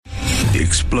the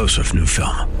explosive new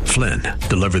film, Flynn,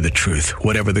 deliver the truth,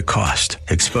 whatever the cost.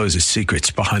 Exposes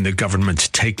secrets behind the government's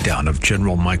takedown of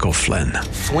General Michael Flynn.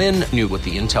 Flynn knew what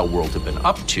the intel world had been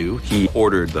up to. He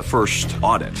ordered the first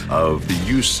audit of the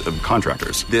use of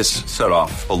contractors. This set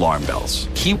off alarm bells.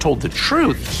 He told the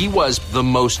truth. He was the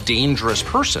most dangerous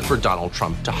person for Donald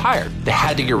Trump to hire. They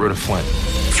had to get rid of Flynn.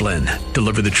 Flynn,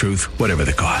 deliver the truth, whatever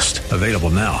the cost. Available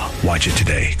now. Watch it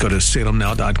today. Go to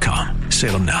salemnow.com.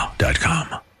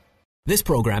 salemnow.com. This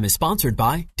program is sponsored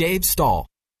by Dave Stahl.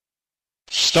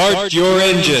 Start your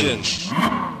engine.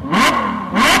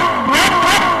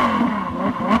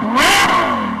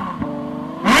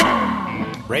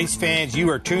 Race fans, you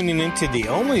are tuning into the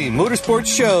only motorsports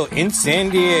show in San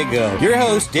Diego. Your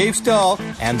host, Dave Stahl,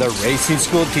 and the racing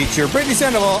school teacher, Brittany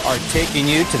Sandoval, are taking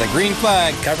you to the green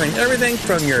flag, covering everything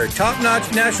from your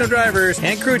top-notch national drivers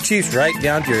and crew chiefs right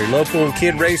down to your local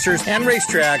kid racers and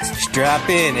racetracks. Strap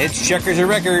in. It's Checkers and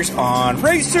Wreckers on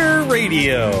Racer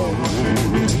Radio.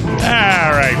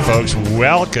 All right, folks,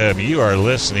 welcome. You are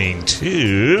listening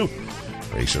to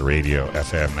Racer Radio,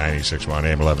 FM 96.1,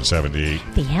 AM 1170.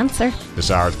 The Answer.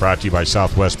 This hour is brought to you by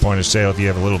Southwest Point of Sale. If you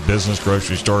have a little business,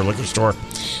 grocery store, liquor store,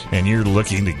 and you're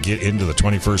looking to get into the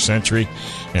 21st century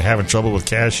and having trouble with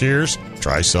cashiers,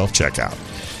 try self-checkout.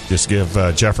 Just give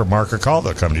Jeff or Mark a call.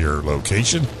 They'll come to your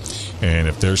location, and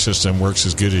if their system works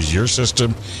as good as your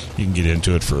system, you can get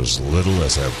into it for as little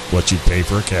as what you pay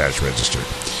for a cash register.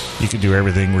 You can do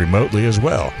everything remotely as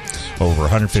well. Over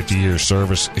 150 years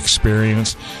service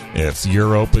experience. If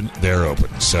you're open, they're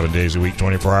open. 7 days a week,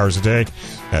 24 hours a day.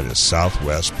 That is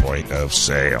Southwest Point of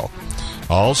Sale.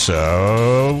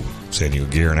 Also, San Diego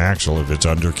Gear and Axle. If it's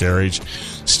undercarriage,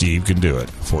 Steve can do it.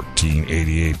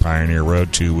 1488 Pioneer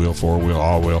Road, 2-wheel, 4-wheel,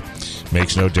 all-wheel.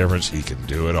 Makes no difference. He can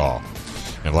do it all.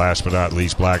 And last but not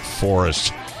least, Black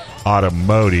Forest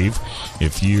Automotive.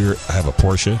 If you have a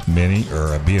Porsche, Mini,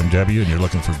 or a BMW and you're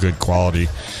looking for good quality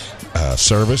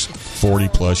service, 40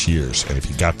 plus years. And if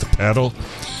you got the pedal,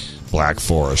 Black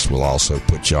Forest will also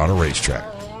put you on a racetrack.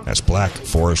 That's Black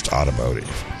Forest Automotive.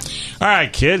 All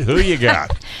right, kid, who you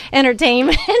got?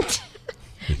 Entertainment.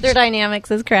 Their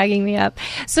dynamics is cracking me up.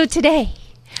 So today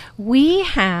we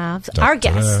have our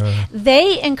guests.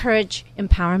 They encourage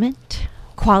empowerment,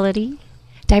 quality,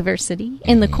 diversity,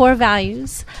 and the core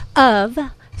values of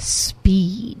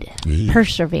speed,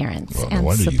 perseverance,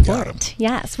 and support.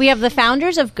 Yes. We have the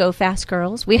founders of Go Fast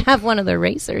Girls. We have one of the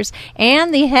racers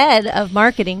and the head of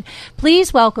marketing.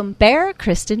 Please welcome Bear,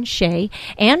 Kristen, Shay,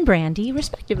 and Brandy,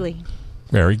 respectively.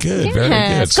 Very good. Yes. Very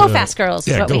good. Go Fast Girls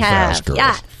is what we have. Fast Girls.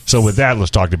 Yes. So with that,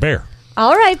 let's talk to Bear.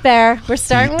 All right, Bear. We're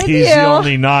starting with you. He's the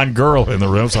only non-girl in the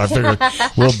room, so I figured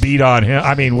we'll beat on him.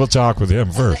 I mean, we'll talk with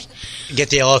him first. Get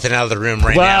the elephant out of the room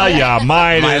right now. Well, yeah,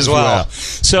 might as well.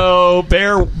 So,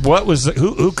 Bear, what was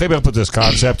who came up with this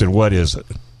concept, and what is it?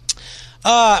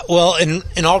 Well,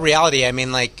 in all reality, I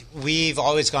mean, like, we've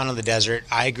always gone to the desert.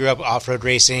 I grew up off-road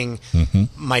racing. Mm-hmm.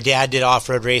 My dad did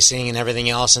off-road racing and everything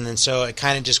else, and then so it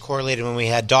kind of just correlated when we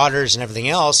had daughters and everything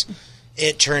else.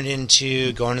 It turned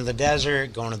into going to the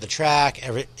desert, going to the track,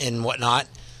 and whatnot.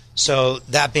 So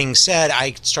that being said,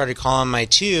 I started calling my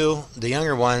two, the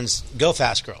younger ones, Go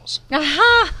Fast Girls.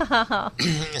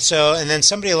 So, and then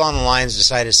somebody along the lines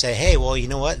decided to say, hey, well, you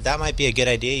know what? That might be a good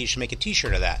idea. You should make a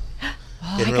T-shirt of that.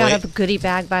 I got a goodie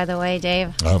bag, by the way,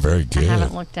 Dave. Oh, very good. I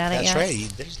haven't looked at it yet. That's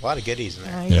right. There's a lot of goodies in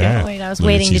there. I can't wait. I was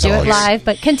waiting to do it live,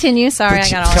 but continue. Sorry, I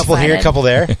got all a couple excited. Here, a couple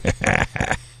there.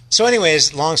 So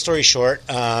anyways, long story short,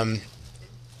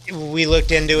 we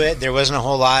looked into it. There wasn't a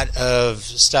whole lot of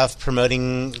stuff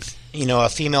promoting, a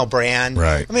female brand.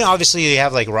 Right. I mean, obviously you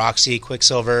have like Roxy,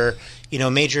 Quicksilver,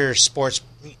 major sports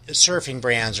surfing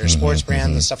brands or sports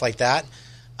brands and stuff like that.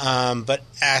 But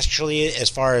actually, as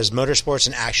far as motorsports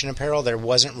and action apparel, there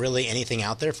wasn't really anything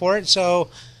out there for it. So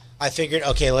I figured,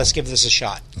 okay, let's give this a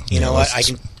shot. You know what?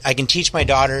 I can teach my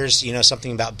daughters,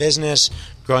 something about business,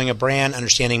 growing a brand,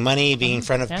 understanding money, being in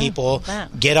front of people.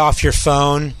 Get off your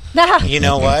phone. You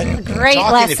know what? Great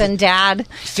lesson, Dad.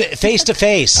 Face to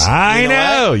face. I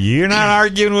know. You're not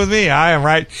arguing with me. I am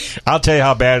right. I'll tell you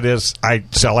how bad it is. I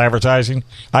sell advertising.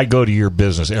 I go to your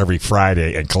business every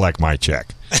Friday and collect my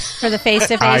check. For the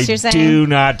face-to-face, you're saying? I do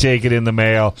not take it in the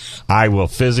mail. I will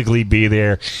physically be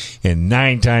there, and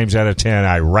 9 times out of 10,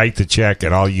 I write the check,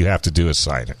 and all you have to do is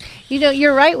sign it.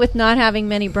 You're right with not having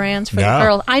many brands for the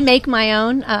girls. I make my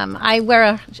own. I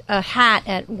wear a hat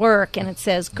at work, and it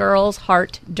says Girls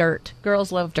Heart Dirt.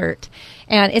 Girls love dirt.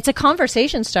 And it's a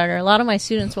conversation starter. A lot of my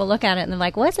students will look at it and they're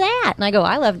like, what's that? And I go,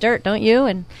 I love dirt, don't you?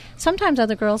 And sometimes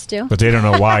other girls do. But they don't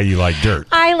know why you like dirt.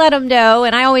 I let them know,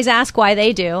 and I always ask why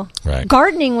they do. Right.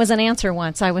 Gardening was an answer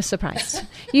once. I was surprised.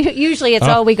 Usually it's,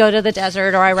 we go to the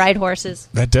desert or I ride horses.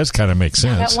 That does kind of make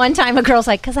sense. At one time, a girl's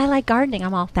like, because I like gardening.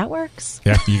 I'm all, that works.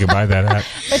 Yeah, you can buy that hat.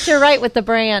 But you're right with the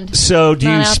brand. So do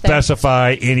you Not out there.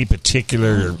 specify any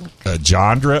particular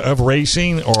genre of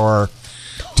racing, or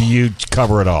do you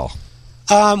cover it all?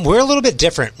 We're a little bit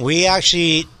different. We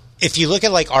actually, if you look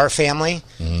at like our family,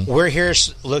 we're here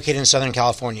located in Southern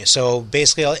California. So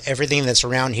basically everything that's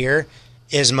around here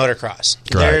is motocross.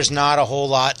 Right. There's not a whole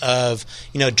lot of,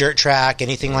 dirt track,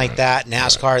 anything like that,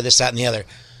 NASCAR, this, that, and the other.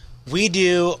 We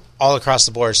do all across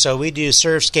the board. So we do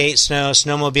surf, skate,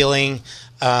 snowmobiling.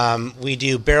 We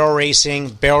do barrel racing.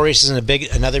 Barrel racing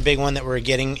is another big one that we're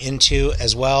getting into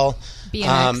as well.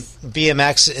 BMX.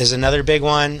 BMX is another big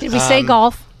one. Did we say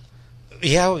golf?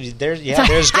 Yeah, there's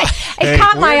golf. It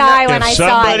caught my eye when I saw it.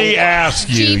 If somebody asks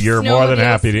you, Jeeps, you're more than snowmobiles.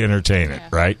 happy to entertain it,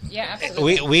 right? Yeah,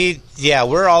 absolutely.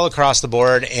 We're all across the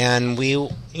board, and we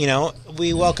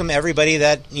welcome everybody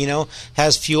that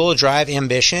has fuel, drive,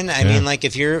 ambition. I mean, like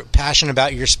if you're passionate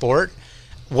about your sport,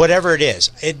 whatever it is,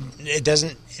 it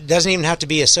doesn't even have to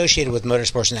be associated with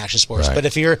motorsports and action sports. Right.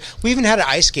 But we even had an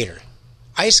ice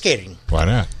skating, Why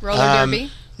not? Roller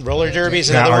derby. roller derby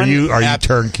is Now, another are you one.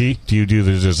 turnkey? Do you do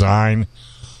the design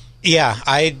Yeah,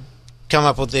 I come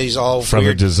up with these all from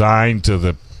weird. the design to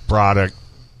the product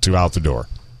to out the door?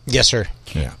 Yes, sir.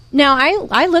 Yeah. Now,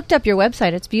 I looked up your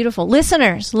website. It's beautiful.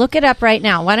 Listeners, look it up right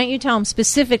now. Why don't you tell them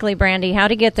specifically, Brandy, how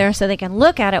to get there so they can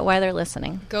look at it while they're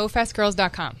listening?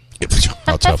 GoFastGirls.com.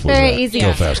 How tough was Very that? easy.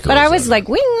 Go fast, But I girls. was like,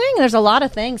 wing, wing. There's a lot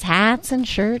of things. Hats and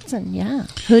shirts and,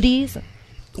 hoodies.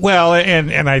 Well,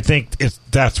 and I think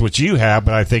that's what you have,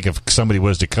 but I think if somebody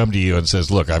was to come to you and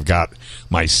says, look, I've got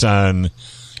my son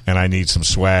and I need some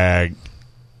swag.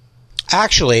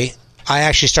 Actually,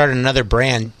 I started another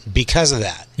brand because of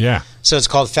that. Yeah. So it's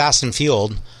called Fast and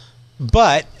Fueled.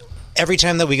 But every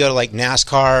time that we go to like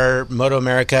NASCAR, Moto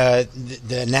America,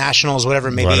 the Nationals, whatever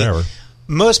it may Whatever. be,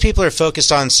 most people are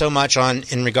focused on so much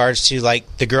in regards to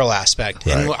like the girl aspect.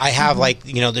 Right. And I have like,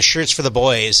 the shirts for the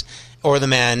boys or the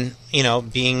men,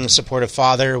 being supportive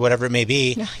father, whatever it may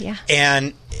be. Yeah.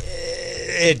 And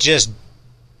it just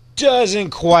doesn't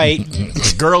quite.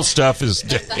 The girl stuff is,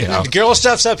 Girl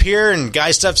stuff's up here and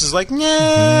guy stuff's is like,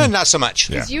 nah, not so much.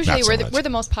 Yeah. Because usually not so we're much. the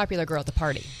most popular girl at the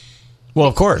party. Well,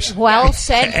 of course. Well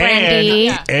said,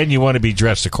 Brandy. And you want to be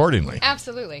dressed accordingly.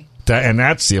 Absolutely. And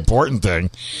that's the important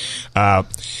thing.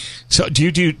 So do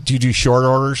you do short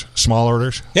orders, small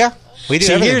orders? Yeah, we do.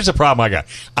 See, everything. here's the problem I got.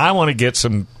 I want to get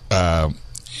some.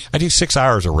 I do 6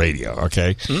 hours of radio.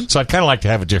 Okay, so I'd kind of like to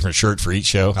have a different shirt for each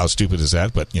show. How stupid is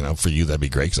that? But for you that'd be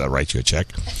great because I'll write you a check.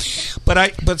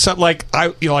 But something like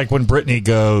like when Brittany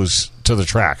goes to the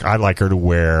track, I like her to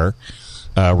wear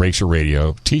a Racer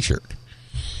Radio T-shirt.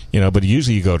 But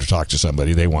usually you go to talk to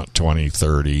somebody, they want 20,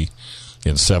 30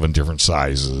 in 7 different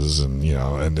sizes, and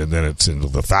and then it's into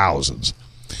the thousands.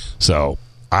 So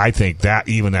I think that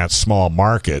even that small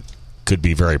market could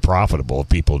be very profitable if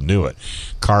people knew it.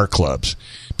 Car clubs,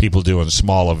 people doing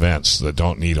small events that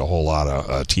don't need a whole lot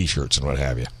of T-shirts and what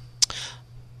have you.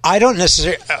 I don't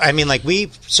necessarily. I mean, like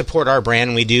we support our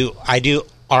brand. I do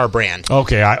our brand.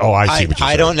 Okay. I see what you're saying.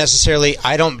 I don't necessarily.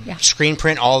 I don't screen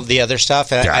print all of the other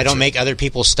stuff. I Gotcha. don't make other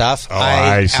people's stuff. Oh,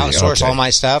 I see. outsource Okay. all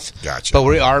my stuff. Gotcha. But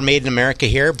we are made in America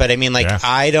here. But I mean, like Yeah.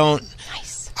 I don't.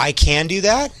 I can do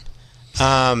that.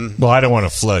 Well, I don't want to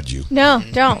flood you. No,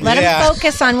 don't. Let Yeah. him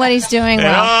focus on what he's doing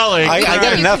well. I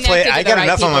got You enough. connected I to got the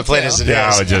enough right on my people, plate too. as it is.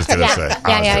 Yeah, I was just going to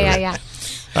say. Yeah.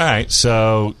 All right.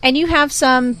 So And you have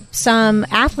some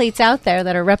athletes out there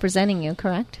that are representing you,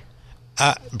 correct?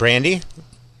 Brandy.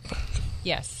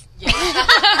 Yes.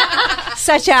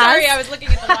 Such as? Sorry, I was looking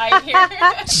at the live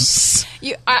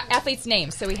here. Athletes'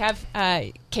 names. So we have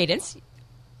Cadence.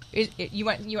 You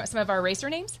want some of our racer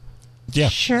names? yeah.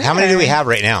 Sure. How many do we have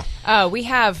right now? We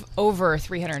have over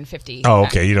 350. Oh,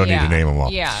 okay. You don't need to name them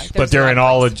all. Yeah, but there's they're a in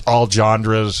lot of all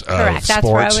genres of Correct. sports. That's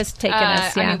where I was taking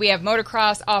us. Yeah. I mean, we have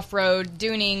motocross, off-road,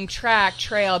 duning, track,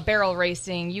 trail, barrel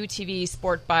racing, UTV,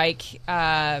 sport bike.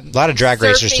 A lot of drag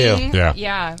racers, too.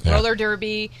 Yeah. Roller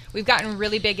derby. We've gotten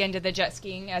really big into the jet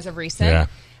skiing as of recent. Yeah.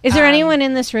 Is there anyone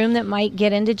in this room that might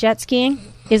get into jet skiing?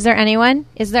 Is there anyone?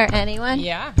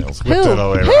 Yeah. Let's whip that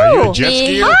all over. Who? Are you a jet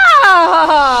Me. skier?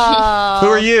 Oh! Who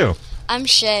are you? I'm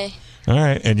Shay. All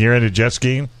right. And you're into jet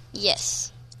skiing?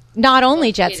 Yes. Not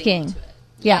only jet skiing.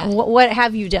 Yeah. What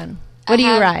have you done? What do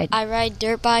you ride? I ride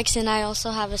dirt bikes and I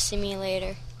also have a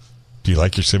simulator. Do you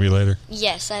like your simulator?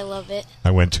 Yes, I love it.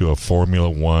 I went to a Formula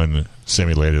One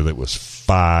simulator that was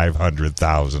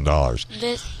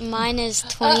 $500,000. Mine is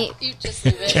 20. You just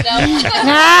leave it.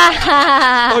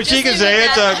 Oh, she can say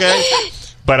it's okay.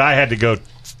 But I had to go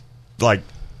like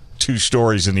 2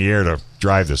 stories in the air to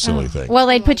drive this silly thing. Well,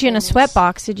 they'd put you in a sweat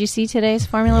box. Did you see today's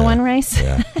Formula One race?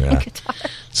 Yeah.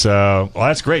 So, well,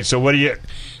 that's great. So, what do you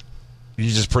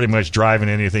just pretty much driving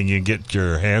anything you can get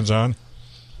your hands on?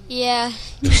 Yeah.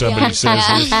 If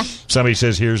somebody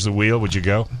says, here's the wheel, would you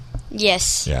go?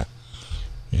 Yes. Yeah.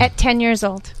 At 10 years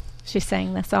old, she's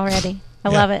saying this already. I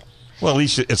love it. Well, at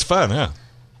least it's fun, huh?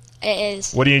 It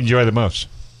is. What do you enjoy the most?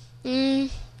 I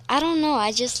don't know.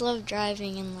 I just love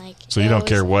driving and like. So you don't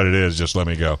care what it is, just let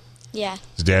me go. Yeah.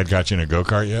 Has Dad got you in a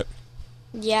go-kart yet?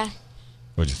 Yeah.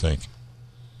 What'd you think?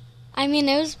 I mean,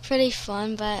 it was pretty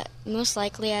fun, but most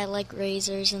likely I like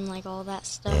razors and like all that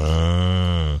stuff.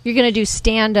 You're going to do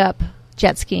stand-up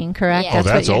jet skiing, correct? Yeah.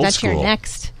 That's old that's school. Your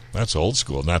next. That's old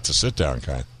school, not the sit-down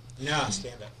kind. No,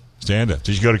 stand up. Stand up.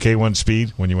 Did you go to K1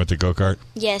 Speed when you went to go-kart?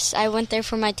 Yes, I went there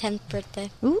for my 10th birthday.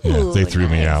 Ooh, Yeah, they threw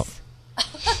me out.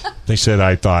 They said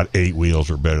I thought 8 wheels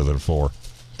were better than 4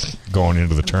 going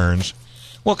into the turns.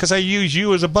 Well, because I use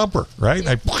you as a bumper, right?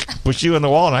 I push you in the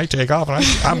wall and I take off and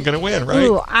I'm going to win, right?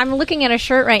 Ooh, I'm looking at a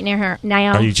shirt right now.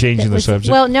 Are you changing the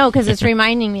subject? Well, no, because it's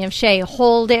reminding me of Shay.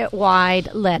 Hold it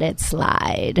wide, let it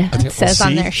slide. It says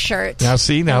on their shirt. Now,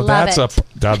 see, Love that's it.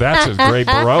 a great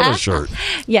Barona shirt.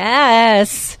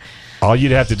 Yes. All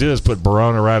you'd have to do is put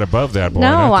Barona right above that boy.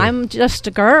 No, I'm just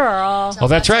a girl. Oh,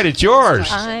 that's right. It's yours.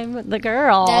 I'm the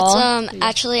girl. That's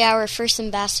actually our first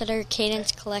ambassador,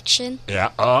 Cadence Collection.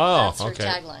 Yeah. Oh, That's her okay.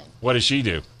 tagline. What does she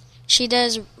do? She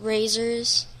does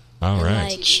razors. All and right.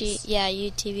 like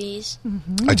UTVs.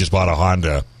 Mm-hmm. I just bought a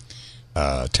Honda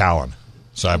Talon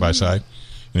side by side,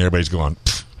 and everybody's going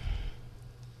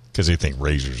because they think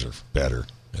razors are better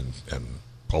and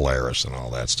Polaris and all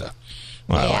that stuff.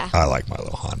 Well, Yeah. I like my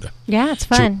little Honda. Yeah, it's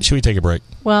fun. Should we take a break?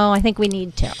 Well, I think we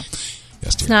need to. Yes,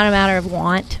 It's dear. not a matter of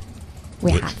want.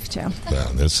 We have to. Well,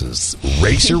 this is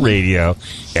Racer Radio,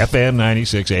 FM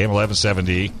 96, AM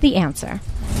 1170. The answer.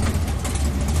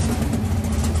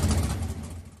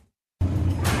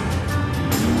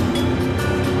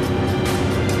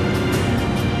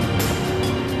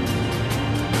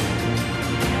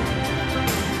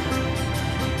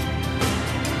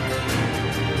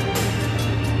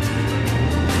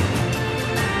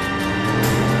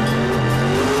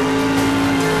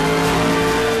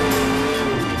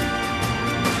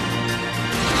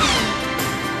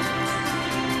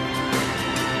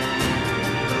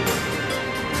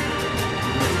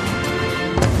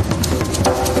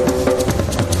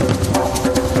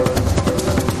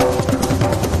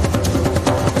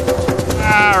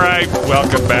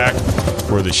 Welcome back,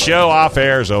 where the show off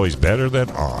air is always better than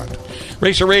on.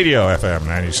 Racer Radio, FM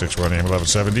 96.1 AM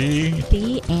 1170.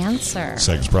 The answer.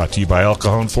 Segment's brought to you by El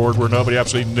Cajon Ford, where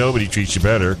absolutely nobody treats you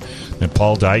better than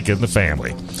Paul Dyke and the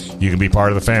family. You can be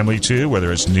part of the family, too,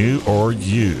 whether it's new or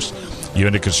used. You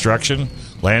into construction,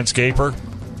 landscaper,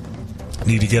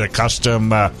 need to get a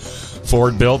custom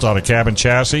Ford built on a cabin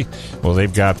chassis? Well,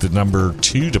 they've got the number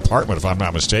 2 department, if I'm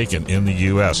not mistaken, in the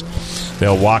U.S.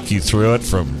 They'll walk you through it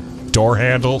from door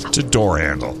handle to door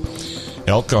handle.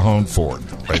 El Cajon Ford,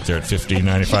 right there at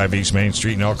 1595 East Main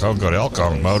Street in El Cajon. Go to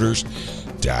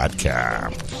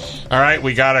elcajonmotors.com. All right,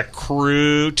 we got a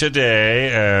crew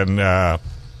today, and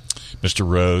Mr.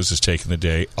 Rose is taking the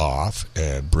day off,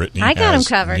 and Brittany I got has him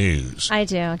covered. news. I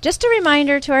do. Just a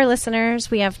reminder to our listeners,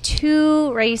 we have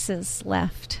 2 races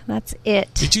left. That's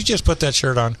it. Did you just put that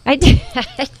shirt on? I did.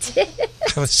 I did.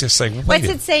 I was just like, What's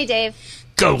it say, Dave?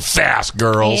 Go fast,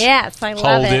 girls. Yes, I love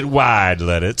Hold it. it wide,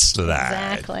 let it slide.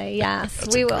 Exactly, yes.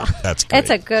 That's we a will. great- that's great. It's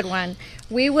a good one.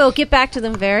 We will get back to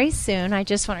them very soon. I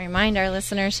just want to remind our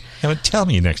listeners. Now, tell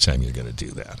me next time you're going to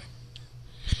do that.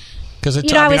 Because You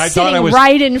know, I was sitting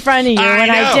right in front of you when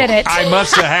I did it. I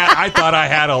must have had. I thought I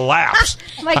had a lapse.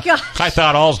 Oh my God. I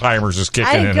thought Alzheimer's was kicking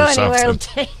I in didn't go or anywhere,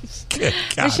 something. Dave.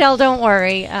 God. Michelle, don't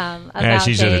worry about And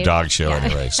she's at a Dave. dog show Yeah.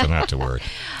 anyway, so not to worry.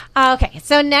 Okay,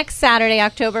 so next Saturday,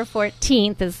 October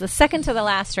 14th, is the second to the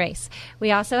last race. We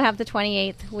also have the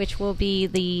 28th, which will be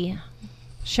the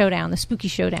showdown, the spooky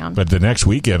showdown. But the next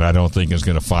weekend, I don't think is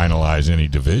going to finalize any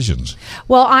divisions.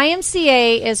 Well,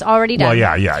 IMCA is already done. Well,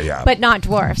 yeah. But not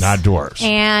dwarfs. Not dwarfs.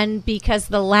 And because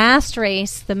the last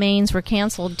race, the mains were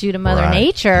canceled due to Mother Right.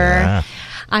 Nature, Yeah.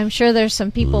 I'm sure there's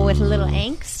some people with a little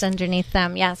angst underneath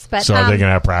them. Yes, but so are they going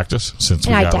to have practice since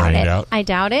we got rained out? I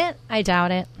doubt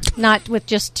it. Not with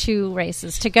just 2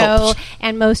 races to go,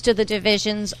 and most of the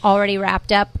divisions already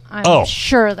wrapped up. I'm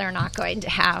sure they're not going to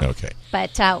have. Okay.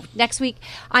 But next week,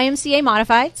 IMCA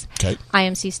Modifieds,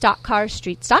 IMC Stock Cars,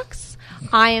 Street Stocks,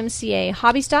 IMCA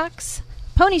Hobby Stocks,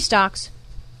 Pony Stocks,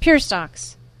 Pure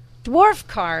Stocks, Dwarf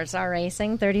Cars are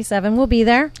racing. 37 will be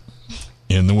there.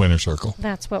 In the winner circle.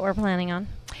 That's what we're planning on.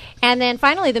 And then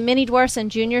finally, the Mini Dwarfs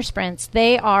and Junior Sprints.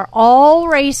 They are all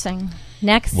racing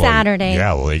next Saturday.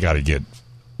 Yeah, well, they got to get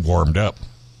warmed up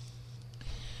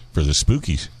for the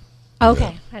Spookies.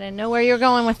 Okay. I didn't know where you were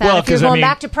going with that. Well, if you're going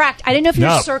back to practice. I didn't know if you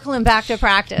were circling back to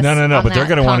practice. No. But they're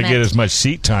going to want to get as much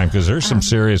seat time because there's some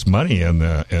serious money in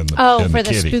the for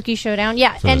the Spooky Showdown.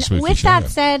 Yeah. And with that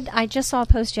said, I just saw a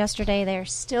post yesterday. They're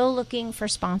still looking for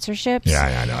sponsorships.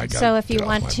 Yeah, I know. So if you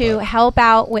want to help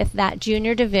out with that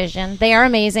junior division, they are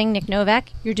amazing. Nick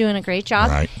Novak, you're doing a great job.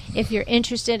 Right. If you're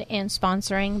interested in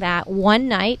sponsoring that one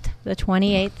night, the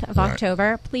 28th of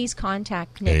October, please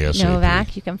contact Nick ASAP.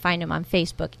 Novak. You can find him on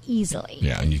Facebook easily.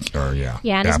 Yeah,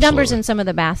 and his number's in some of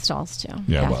the bath stalls too.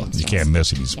 Yeah, well, you can't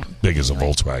miss him. He's big as a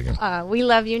Volkswagen. We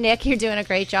love you, Nick. You're doing a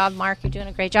great job. Mark, you're doing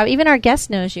a great job. Even our guest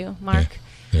knows you, Mark.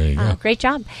 Yeah, there you go. Great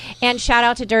job. And shout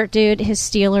out to Dirt Dude. His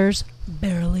Steelers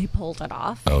barely pulled it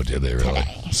off. Oh, did they really?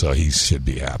 Today. So he should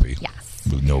be happy. Yes.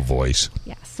 With no voice.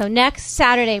 Yes. So next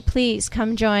Saturday, please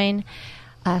come join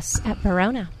us at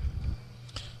Verona.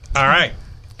 All right.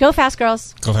 Go Fast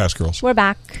Girls. Go Fast Girls. We're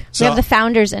back. So, we have the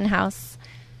founders in-house.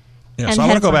 Yeah, so I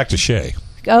want to go back to Shay.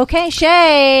 Okay,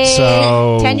 Shay.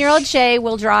 So 10-year-old Shay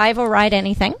will drive or ride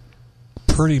anything.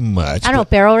 Pretty much. I don't know,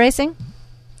 barrel racing?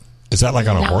 Is that like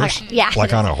on a horse? Yeah.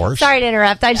 Like on a horse? Sorry to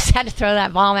interrupt. I just had to throw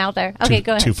that bomb out there. Okay,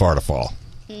 go ahead. Too far to fall.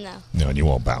 No. No, and you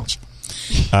won't bounce.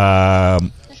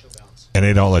 And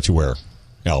they don't let you wear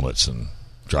helmets and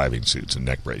driving suits and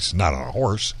neck braces. Not on a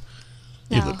horse.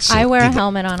 No. I wear a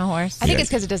helmet on a horse. I think it's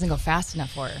because it doesn't go fast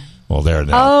enough for her. Well,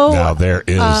 now there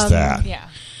is that. Yeah.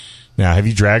 Now, have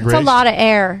you drag raced? It's a lot of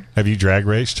air. Have you drag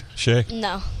raced, Shay?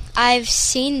 No. I've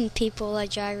seen people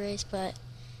like drag race, but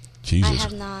Jesus. I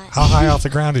have not. How high off the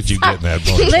ground did you get in that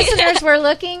boat? Listeners, we're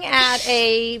looking at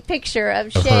a picture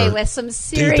of Shay with some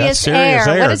serious, serious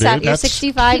air. What is that? Your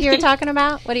 65 you were talking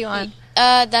about? What are you on?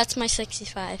 That's my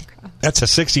 65. That's a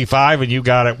 65, and you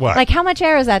got it what? Like, how much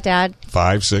air is that, Dad?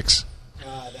 5, 6?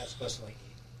 That's supposed to be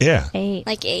 8. Yeah. 8.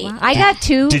 Like 8. Wow. I got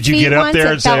 2. Did you get up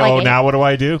there and say, like now what do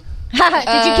I do?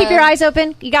 Did you keep your eyes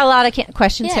open? You got a lot of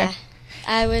questions here.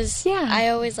 I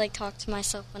always like talk to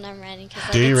myself when I'm riding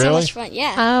because do you really? So much fun.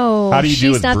 Yeah. Oh, how do you do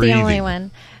with she's not breathing? the only one.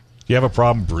 Do you have a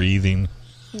problem breathing?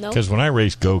 No. Because when I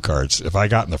race go-karts, if I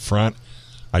got in the front,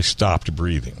 I stopped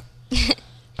breathing.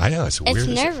 I know it's weird. It's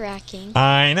nerve-wracking.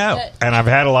 I know, and I've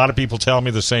had a lot of people tell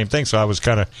me the same thing. So I was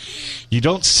kind of, you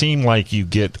don't seem like you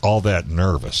get all that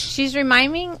nervous. She's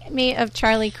reminding me of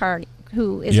Charlie Carty,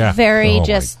 who is very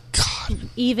just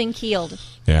even-keeled.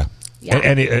 Yeah.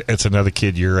 And it's another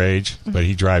kid your age, but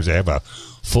he drives. They have a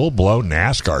full-blown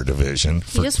NASCAR division.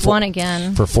 He just won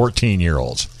again. For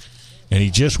 14-year-olds. And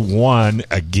he just won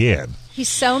again. He's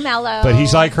so mellow. But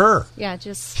he's like her. Yeah,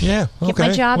 just get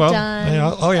my job done.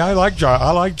 Yeah,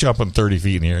 I like jumping 30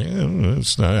 feet in the air.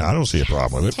 I don't see a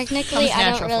problem with it. Technically,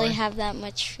 I don't really have that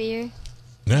much fear.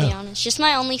 To be honest, just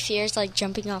my only fear is like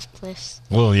jumping off cliffs.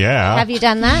 Well, yeah. Have you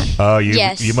done that? Oh,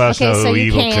 yes. You must know who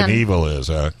Evel can. Knievel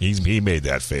is. He made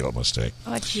that fatal mistake.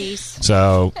 Oh, jeez.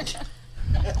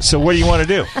 So what do you want to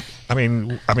do? I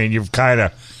mean, you're kind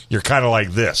of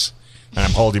like this, and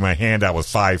I'm holding my hand out with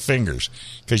 5 fingers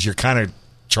because you're kind of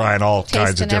trying all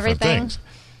kinds of different things.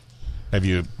 Have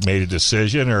you made a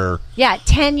decision or? Yeah,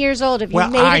 10 years old. Have you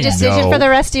made a decision for the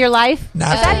rest of your life? Is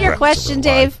that your question,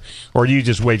 Dave? Or do you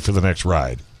just wait for the next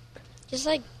ride? Just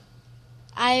like,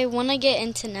 I want to get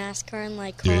into NASCAR and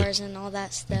like cars and all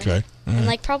that stuff. Okay. And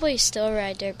like probably still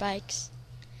ride dirt bikes.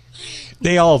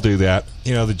 They all do that.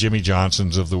 You know, the Jimmy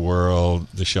Johnsons of the world,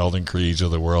 the Sheldon Creeds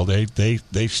of the world. They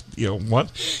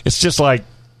it's just like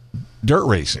dirt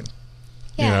racing.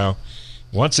 Yeah. You know,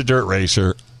 once a dirt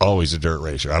racer, always a dirt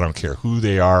racer. I don't care who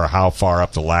they are or how far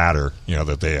up the ladder,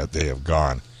 that they have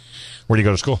gone. Where do you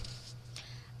go to school?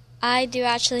 I do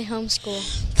actually homeschool.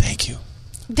 Thank you.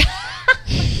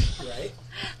 Right?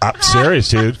 I'm serious,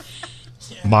 dude.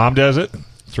 Mom does it.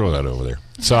 Throw that over there.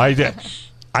 So I did.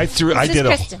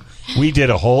 We did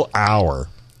a whole hour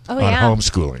on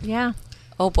homeschooling. Yeah.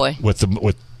 Oh boy. With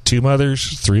 2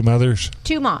 mothers, 3 mothers.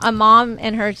 2 a mom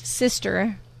and her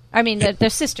sister. I mean, they're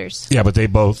sisters. Yeah, but they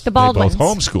both Baldwins.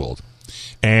 homeschooled,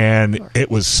 and it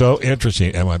was so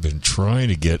interesting. And I've been trying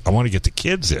to I want to get the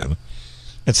kids in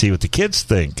and see what the kids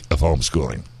think of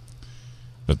homeschooling.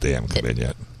 But they haven't come in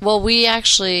yet. Well, we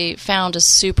actually found a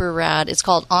super rad, it's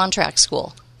called On Track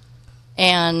School.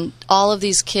 And all of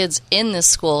these kids in this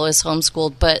school is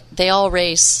homeschooled, but they all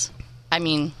race,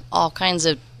 all kinds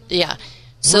of, yeah.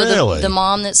 So really? the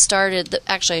mom that started,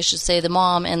 actually I should say the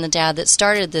mom and the dad that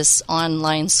started this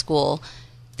online school,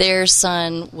 their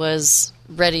son was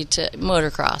ready to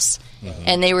motocross. Mm-hmm.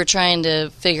 And they were trying to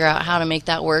figure out how to make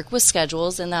that work with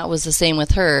schedules, and that was the same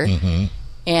with her. Mm-hmm.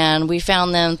 And we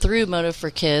found them through Moto for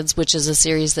Kids, which is a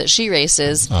series that she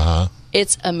races. Uh-huh.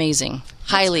 It's amazing.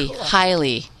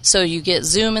 Highly. So you get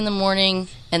Zoom in the morning,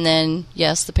 and then,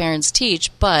 yes, the parents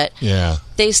teach, but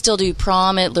they still do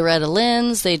prom at Loretta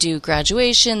Lynn's. They do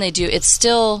graduation. It's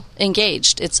still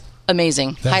engaged. It's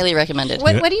amazing. Highly recommended.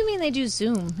 What do you mean they do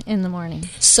Zoom in the morning?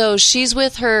 So she's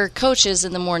with her coaches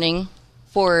in the morning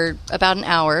for about an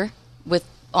hour with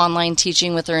online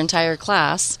teaching with her entire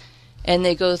class, and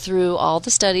they go through all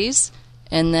the studies,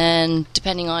 and then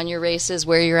depending on your races,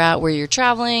 where you're at, where you're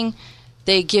traveling,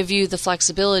 they give you the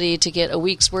flexibility to get a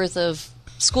week's worth of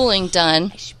schooling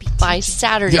done by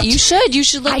Saturday. Yes. You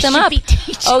should look them up.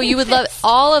 Oh, you would love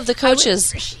all of the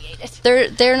coaches.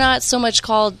 They're not so much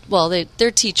called, they're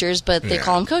teachers, but they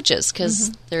call them coaches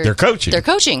because they're coaching. They're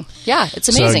coaching. Yeah, it's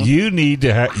amazing. So you need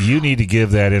to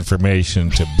give that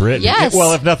information to Brittany. Yes.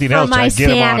 Well, if nothing else, I'd get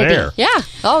them on air. Yeah.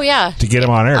 Oh, yeah. To get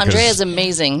them on air. Andrea's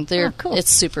amazing. Cool.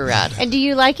 It's super rad. And do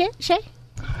you like it, Shay?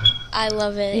 I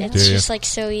love it. Yeah. It's just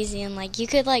so easy, and you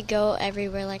could go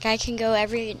everywhere. I can go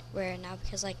everywhere now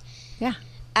because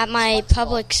at my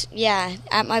public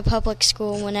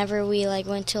school, whenever we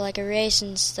went to a race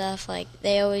and stuff,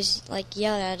 they always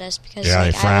yelled at us because they I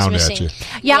was frowned missing. at you.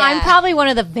 Yeah, I'm probably one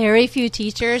of the very few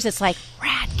teachers. It's rad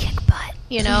kick butt.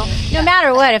 No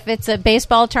matter what, if it's a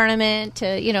baseball tournament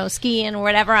to skiing or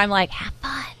whatever, I'm have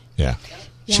fun. Yeah.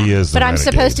 She is. But I'm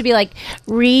supposed to be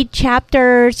read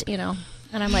chapters,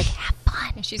 and I'm have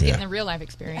fun. And she's getting the real life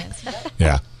experience.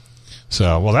 Yeah.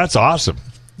 So, that's awesome.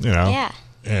 Yeah.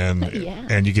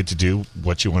 And you get to do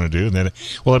what you want to do, and then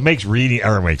it makes reading,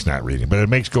 or it makes not reading, but it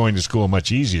makes going to school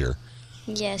much easier.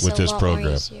 Yes, with this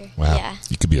program. Wow. Yeah.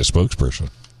 You could be a spokesperson.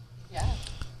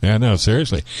 Yeah, no,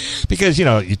 seriously. Because, you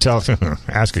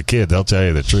ask a kid, they'll tell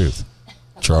you the truth.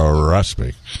 Trust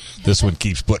me. This one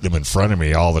keeps putting them in front of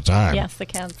me all the time. Yes, the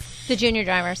kids. The junior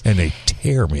drivers. And they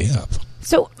tear me up.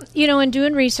 So, in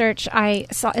doing research, I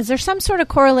saw, is there some sort of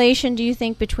correlation, do you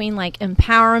think, between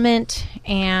empowerment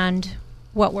and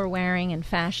what we're wearing and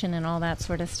fashion and all that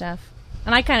sort of stuff?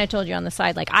 And I kind of told you on the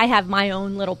side, I have my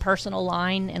own little personal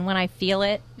line, and when I feel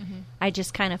it, I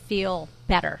just kind of feel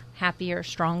better, happier,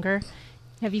 stronger.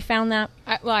 Have you found that?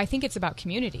 I think it's about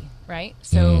community, right?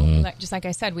 So, just like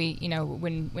I said, we,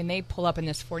 when they pull up in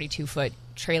this 42-foot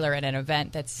trailer at an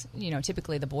event that's,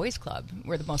 typically the boys' club,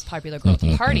 we're the most popular girl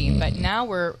to party. But now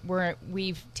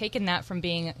we've taken that from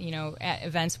being, at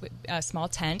events with a small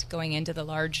tent going into the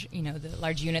large, the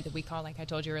large unit that we call, like I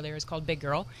told you earlier, is called Big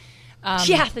Girl.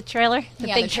 The trailer. The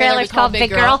big the trailer is called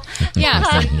Big Girl. Yeah.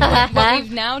 So what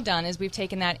we've now done is we've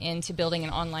taken that into building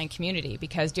an online community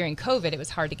because during COVID it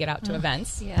was hard to get out to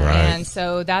events. Yeah. Right. And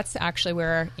so that's actually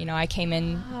where, I came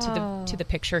in to the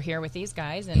picture here with these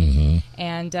guys and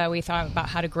we thought about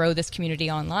how to grow this community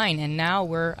online. And now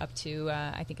we're up to,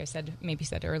 I think I said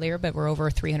earlier, but we're over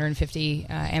 350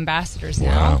 ambassadors now.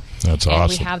 Wow. That's awesome. And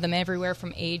we have them everywhere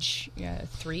from age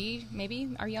 3, maybe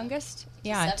our youngest,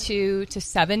 to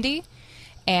 70.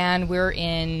 And we're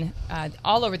in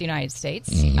all over the United States.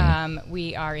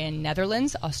 We are in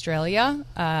Netherlands, Australia.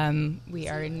 We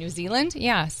are in New Zealand.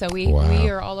 Yeah, so we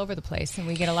are all over the place, and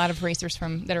we get a lot of racers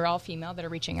that are all female that are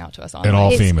reaching out to us online. And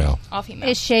all female. All female.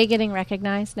 Is Shay getting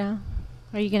recognized now?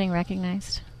 Are you getting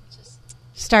recognized?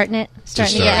 Starting to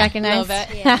get recognized. A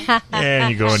little bit.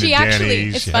 And you go into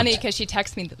Denny's. It's funny because she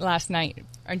texted me last night,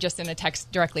 or just in a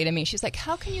text directly to me. She's like,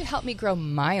 "How can you help me grow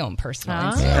my own personal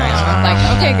Instagram?" I'm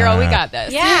like, "Okay, girl, we got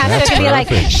this." Yeah, That's so to be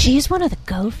perfect. she's one of the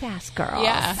Go Fast girls.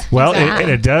 Yeah. Well,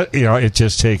 it does. It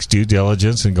just takes due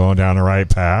diligence and going down the right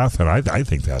path, and I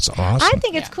think that's awesome. I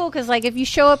think it's cool because, if you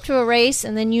show up to a race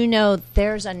and then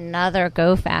there's another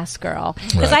Go Fast girl,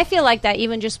 because I feel like that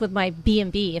even just with my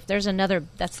B&B. If there's another,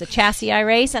 that's the chassis I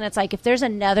race, and it's if there's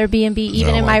another B&B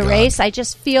even in my race, I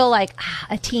just feel like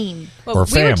a team. Well,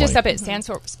 we were just up at Sand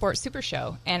Sports Super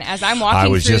Show, and as I'm walking through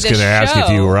I was just going to ask if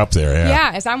you were up there.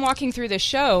 Yeah, as I'm walking through the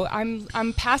show,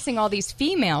 I'm passing all these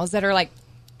females that are like,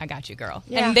 "I got you, girl,"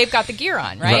 and they've got the gear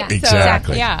on, right? Right.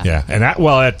 Exactly. So, yeah. And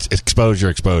that's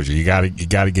exposure. You got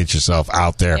to get yourself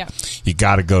out there. Yeah. You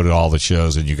got to go to all the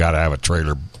shows, and you got to have a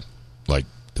trailer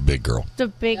the big girl. The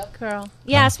big girl.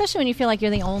 Yeah, especially when you feel like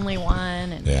you're the only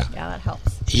one. And yeah, that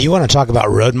helps. You want to talk about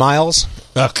road miles?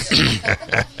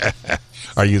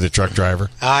 Are you the truck driver?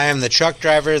 I am the truck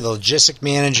driver, the logistic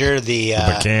manager, the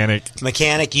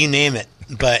mechanic, you name it.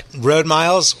 But road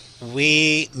miles,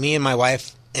 me and my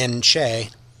wife and Shay,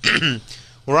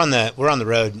 we're on the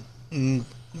road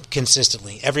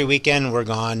consistently. Every weekend we're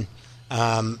gone.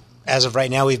 As of right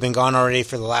now, we've been gone already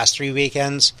for the last 3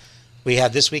 weekends. We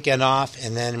had this weekend off,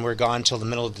 and then we're gone till the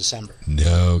middle of December.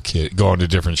 No kidding. Going to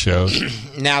different shows?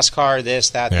 NASCAR,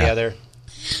 this, that, the other.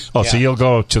 Oh, so you'll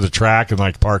go to the track and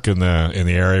like park in the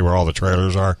area where all the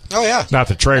trailers are? Oh, yeah. Not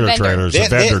the trailers, the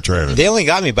vendor trailers. They only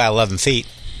got me by 11 feet.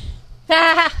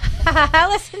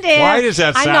 Listen to him. Why does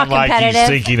that sound like he's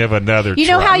thinking of another You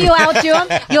know how you'll outdo him?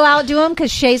 You'll outdo him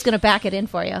because Shay's going to back it in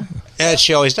for you. Yeah,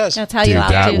 she always does. That's how you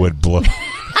outdo. That would blow.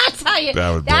 That's how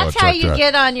you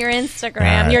get on your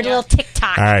Instagram, your little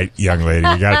TikTok. All right, young lady,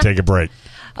 we got to take a break.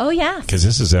 Oh, yeah. Because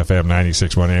this is FM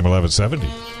 96.1 AM 1170.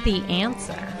 The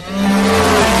Answer.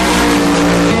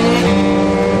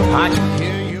 I can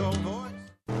hear your voice.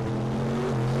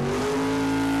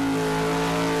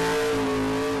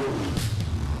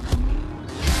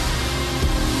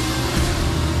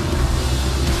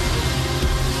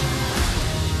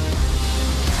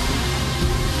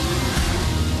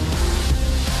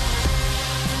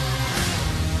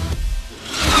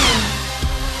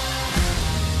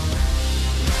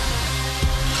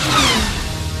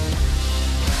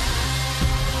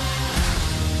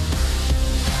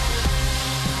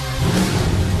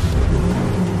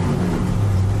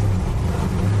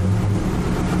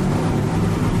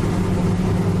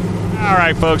 All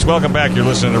right, folks, welcome back. You're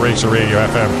listening to Racer Radio,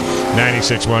 FM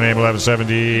 96.1 AM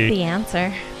 1170. The Answer.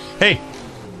 Hey,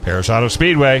 Paris Auto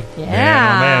Speedway. Yeah.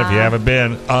 Man, if you haven't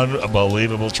been,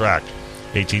 unbelievable track.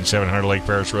 18700 Lake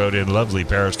Paris Road in lovely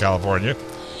Paris, California.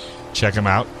 Check them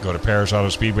out. Go to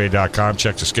ParisAutoSpeedway.com.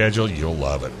 Check the schedule. You'll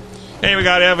love it. Hey, we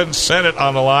got Evan Sennett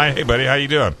on the line. Hey, buddy, how you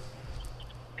doing?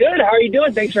 Good. How are you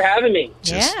doing? Thanks for having me.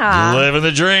 Just living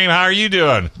the dream. How are you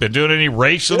doing? Been doing any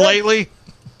racing lately?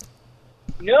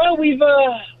 No, we've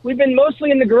been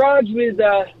mostly in the garage. With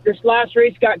this last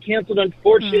race got canceled,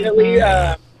 unfortunately.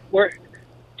 We're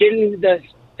getting the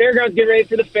fairgrounds getting ready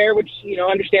for the fair, which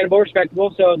understandable,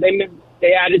 respectable. So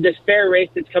they added this fair race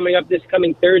that's coming up this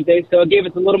coming Thursday. So it gave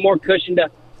us a little more cushion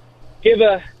to give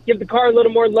the car a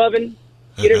little more loving,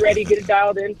 get it ready, get it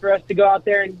dialed in for us to go out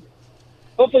there and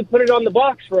hopefully put it on the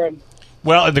box for them.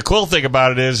 Well, and the cool thing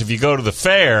about it is if you go to the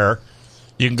fair,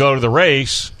 you can go to the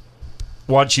race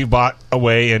once you bought a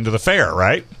way into the fair,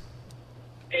 right?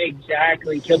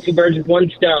 Exactly. Kill two birds with one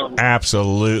stone.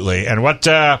 Absolutely. And what?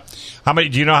 How many?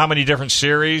 Do you know how many different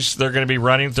series they're going to be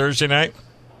running Thursday night?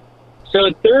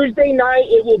 So Thursday night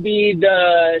it will be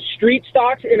the street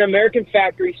stocks and American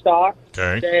factory stock.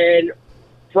 Okay. Then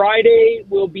Friday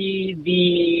will be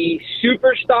the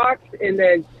super stocks, and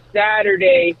then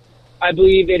Saturday, I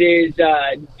believe it is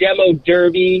Demo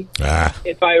Derby,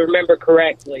 if I remember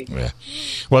correctly. Yeah.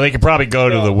 Well, they can probably go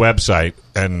to the website,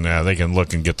 and they can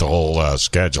look and get the whole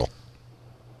schedule.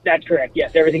 That's correct,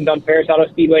 yes. Everything's on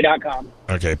ParisAutoSpeedway.com.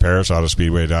 Okay,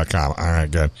 ParisAutoSpeedway.com. All right,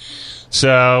 good.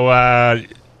 So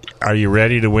are you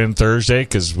ready to win Thursday?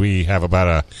 Because we have about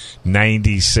a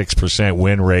 96%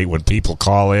 win rate when people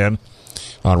call in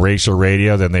on Racer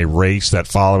Radio, then they race that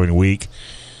following week.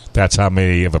 That's how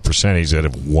many of a percentage that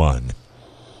have won.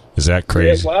 Is that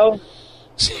crazy? Yeah, well,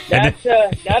 that's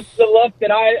the luck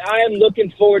that I am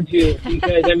looking forward to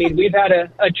because, we've had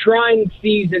a trying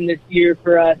season this year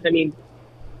for us.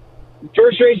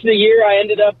 First race of the year, I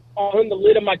ended up on the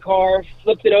lid of my car,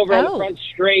 flipped it over on the front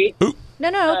straight.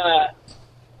 No.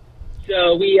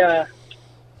 So we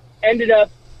ended up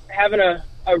having a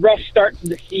rough start to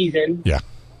the season. Yeah.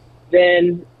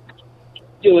 Then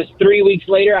it was 3 weeks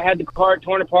later, I had the car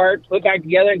torn apart, put back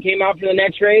together, and came out for the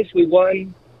next race. We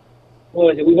won,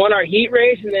 we won our heat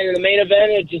race, and then in the main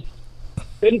event, it just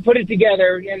couldn't put it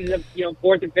together. We ended up,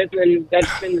 fourth and fifth, and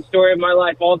that's been the story of my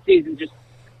life all season, just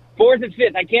fourth and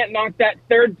fifth. I can't knock that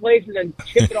third place and then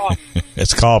chip it off.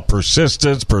 It's called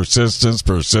persistence.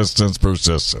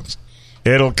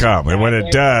 It'll come, and when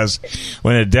it does,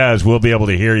 we'll be able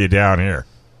to hear you down here.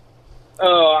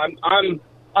 Oh,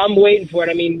 I'm waiting for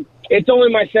it. It's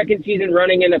only my second season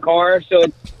running in a car, so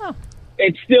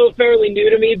it's still fairly new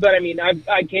to me. But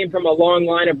I came from a long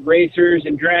line of racers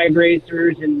and drag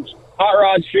racers and hot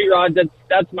rods, street rods.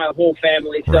 That's my whole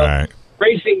family. So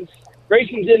racing's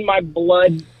in my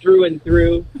blood through and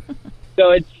through.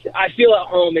 So I feel at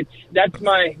home. That's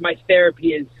my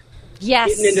therapy is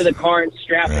getting into the car and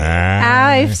strapping.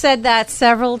 I've said that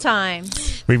several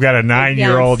times. We've got a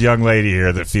 9-year-old young lady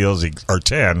here that feels, or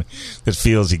 10, that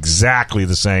feels exactly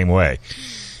the same way.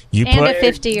 And a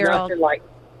 50-year-old.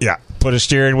 Yeah, put a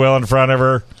steering wheel in front of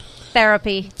her.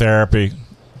 Therapy.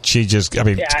 She just,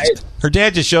 her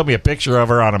dad just showed me a picture of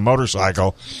her on a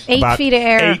motorcycle. 8 feet of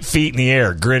air. 8 feet in the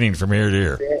air, grinning from ear to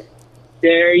ear.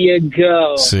 There you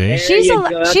go. See? She's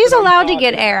allowed to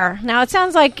get air. Now, it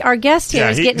sounds like our guest here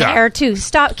is getting air, too.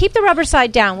 Stop. Keep the rubber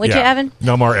side down, would you, Evan?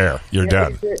 No more air. You're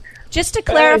done. Just to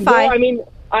clarify.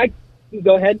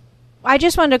 Go ahead. I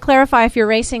just wanted to clarify if you're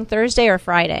racing Thursday or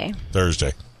Friday.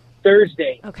 Thursday.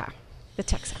 Okay. The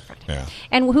Texan Friday. Yeah.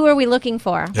 And who are we looking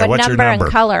for? Yeah, what what's number your number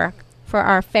and color for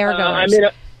our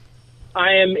fairgoers?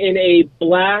 I am in a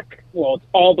black, well, it's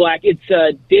all black. It's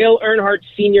a Dale Earnhardt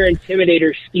Senior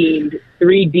Intimidator schemed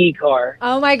 3D car.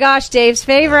 Oh my gosh, Dave's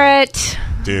favorite.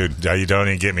 Dude, you don't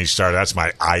even get me started. That's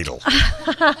my idol.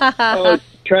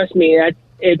 Trust me,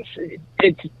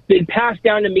 it's been passed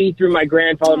down to me through my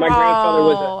grandfather. My grandfather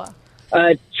was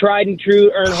a tried and true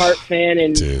Earnhardt fan,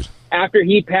 and after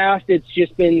he passed, it's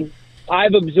just been,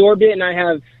 I've absorbed it, and I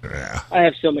have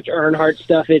so much Earnhardt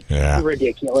stuff. It's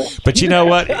ridiculous. But you know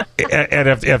what? And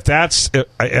if that's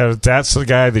the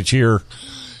guy that you're,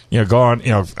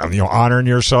 going, honoring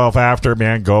yourself after,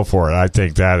 man, go for it. I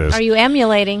think that is. Are you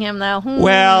emulating him though?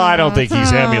 Well, I don't think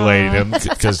he's emulating him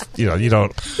because you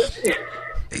don't.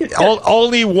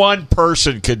 Only one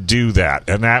person could do that,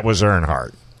 and that was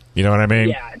Earnhardt. You know what I mean?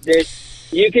 Yeah.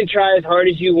 You can try as hard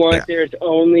as you want. Yeah. There's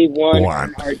only one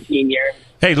Earnhardt Senior.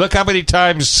 Hey, look how many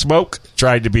times Smoke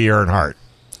tried to be Earnhardt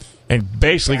and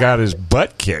basically got his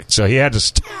butt kicked. So he had to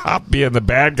stop being the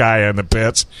bad guy in the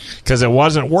pits because it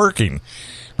wasn't working.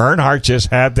 Earnhardt just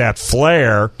had that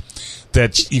flair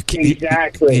that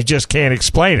you just can't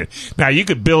explain it. Now, you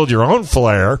could build your own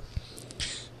flair,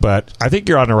 but I think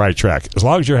you're on the right track as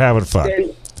long as you're having fun.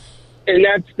 And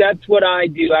that's what I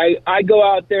do. I go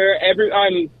out there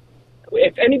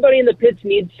if anybody in the pits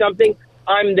needs something,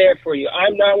 I'm there for you.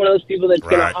 I'm not one of those people that's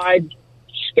going to hide,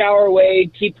 scour away,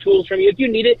 keep tools from you. If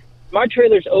you need it, my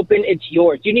trailer's open. It's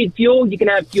yours. You need fuel, you can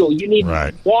have fuel. You need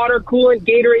water, coolant,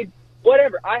 Gatorade,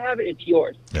 whatever. I have it. It's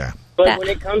yours. Yeah. But when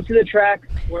it comes to the track,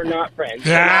 we're not friends.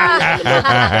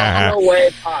 No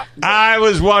way possible. I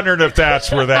was wondering if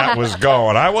that's where that was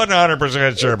going. I wasn't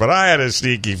 100% sure, but I had a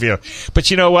sneaky feeling.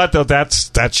 But you know what, though?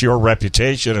 That's your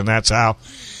reputation, and that's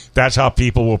how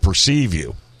people will perceive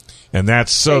you. And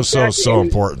that's so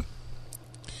important.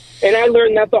 And I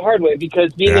learned that the hard way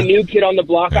because being a new kid on the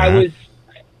block,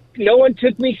 no one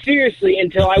took me seriously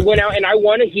until I went out and I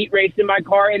won a heat race in my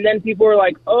car. And then people were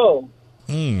like, well,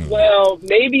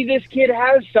 maybe this kid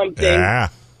has something. Yeah.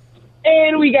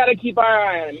 And we got to keep our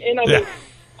eye on him. And I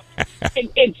mean,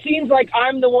 it seems like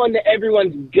I'm the one that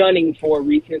everyone's gunning for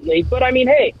recently. But I mean,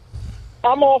 hey,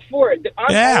 I'm all for it.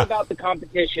 I'm all about the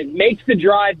competition. Makes the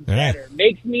drive better.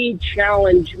 Makes me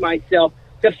challenge myself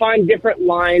to find different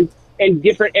lines and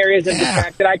different areas of the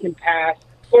track that I can pass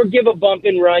or give a bump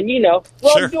and run.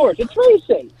 Outdoors. It's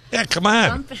racing. Yeah, come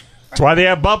on. That's why they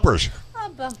have bumpers.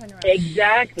 Bump and run.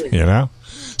 Exactly.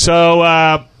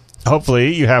 So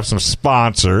hopefully you have some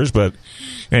sponsors,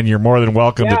 and you're more than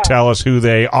welcome to tell us who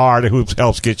they are, who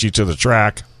helps get you to the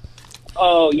track.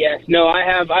 Oh yes, no, I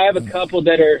have a couple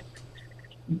that are.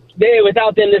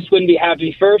 Without them, this wouldn't be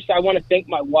happening. First, I want to thank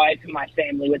my wife and my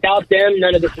family. Without them,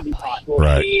 none of this would be possible.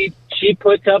 Right. She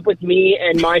puts up with me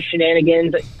and my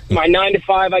shenanigans. My 9 to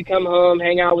 5, I come home,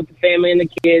 hang out with the family and the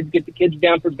kids, get the kids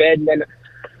down for bed, and then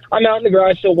I'm out in the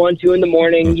garage till 1, 2 in the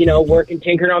morning, working,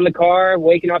 tinkering on the car,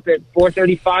 waking up at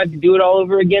 4:35 to do it all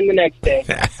over again the next day.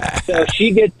 So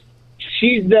she's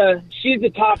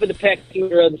the top of the pecking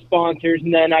order of the sponsors,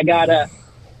 and then I got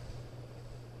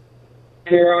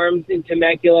Firearms in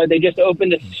Temecula. They just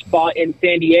opened a spot in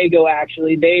San Diego.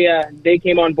 Actually, they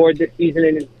came on board this season,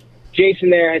 and Jason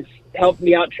there has helped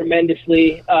me out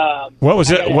tremendously. What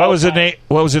was it? What was the name?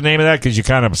 What was the name of that? Because you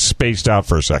kind of spaced out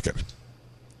for a second.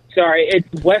 Sorry,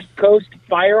 it's West Coast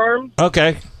Firearms.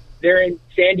 Okay. They're in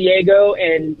San Diego,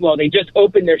 and they just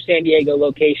opened their San Diego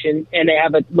location, and they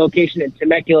have a location in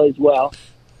Temecula as well.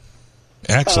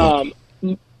 Excellent.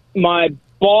 My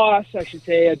boss, I should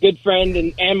say, a good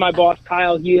friend, and my boss,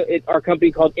 Kyle, our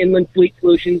company called Inland Fleet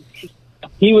Solutions,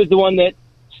 he was the one that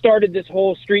started this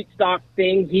whole street stock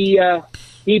thing. He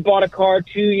bought a car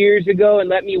 2 years ago and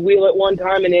let me wheel it one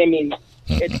time, and I mean,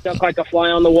 it stuck like a fly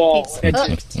on the wall.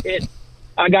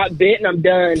 I got bit and I'm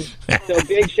done. So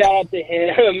big shout out to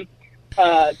him.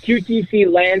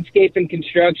 QTC Landscape and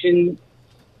Construction,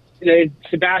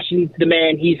 Sebastian's the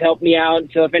man. He's helped me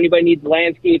out. So if anybody needs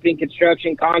landscaping,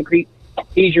 construction, concrete,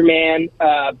 he's your man.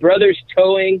 Brothers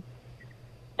Towing,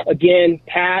 again,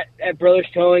 Pat at Brothers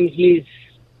Towing, he's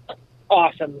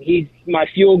awesome. He's my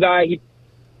fuel guy. He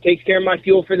takes care of my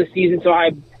fuel for the season. So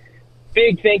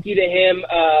big thank you to him.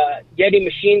 Getty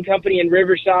Machine Company in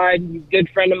Riverside, good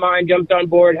friend of mine, jumped on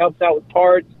board, helps out with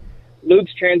parts.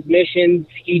 Luke's Transmissions,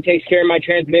 he takes care of my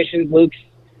transmissions. Luke's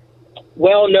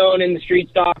well known in the street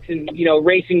stocks and,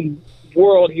 racing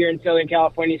world here in Southern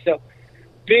California. So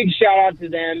big shout out to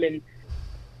them. And,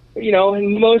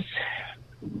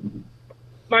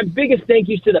 my biggest thank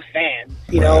yous to the fans.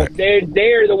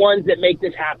 They're the ones that make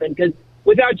this happen, because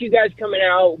without you guys coming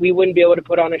out, we wouldn't be able to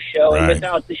put on a show. Right. And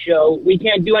without the show, we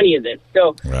can't do any of this.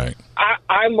 So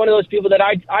I'm one of those people that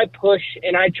I push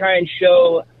and I try and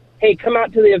show, hey, come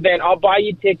out to the event. I'll buy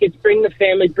you tickets. Bring the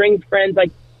family. Bring friends.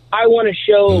 Like, I want to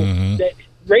show that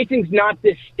racing's not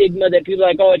this stigma that people are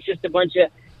like, oh, it's just a bunch of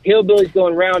hillbillies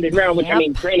going round and round, which, I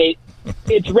mean, granted,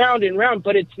 it's round and round,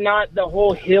 but it's not the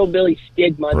whole hillbilly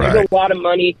stigma. Right. There's a lot of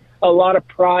money, a lot of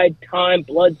pride, time,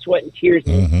 blood, sweat, and tears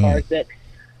in these cars that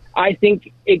I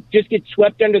think it just gets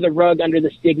swept under the rug under the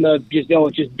stigma of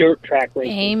it's just dirt track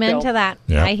racing. Amen to that.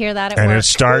 Yeah. I hear that at work. And it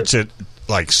starts at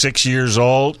like 6 years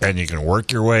old, and you can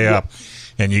work your way up.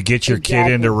 And you get your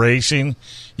kid into racing,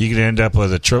 you can end up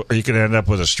with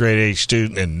a straight A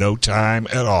student in no time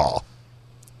at all.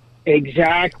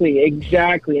 Exactly. And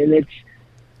it's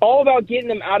all about getting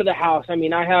them out of the house. I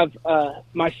mean, I have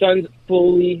my son's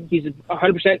he's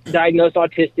 100% diagnosed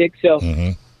autistic, so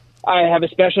I have a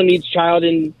special needs child,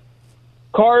 and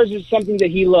cars is something that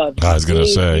he loves. I was going to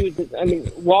say.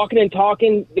 Walking and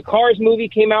talking, the Cars movie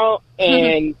came out,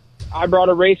 and I brought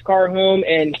a race car home,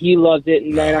 and he loves it.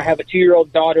 And then I have a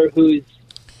 2-year-old daughter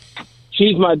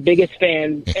she's my biggest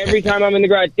fan. Every time I'm in the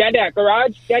garage, Dad,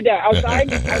 garage, Dad, outside.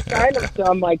 So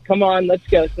I'm like, come on, let's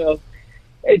go. So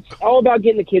it's all about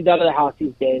getting the kids out of the house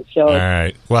these days. So all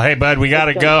right. Well, hey, bud, we got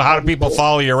to go. How do people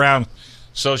follow you around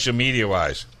social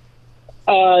media-wise?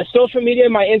 Social media,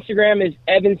 my Instagram is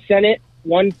Evan Sennett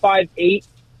 158,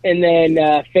 and then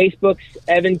Facebook's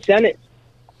Evan Sennett.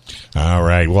 All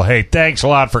right. Well, hey, thanks a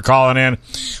lot for calling in.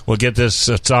 We'll get this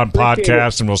on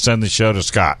podcast, and we'll send the show to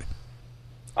Scott.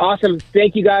 Awesome.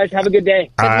 Thank you, guys. Have a good day.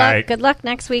 Good luck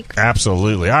next week.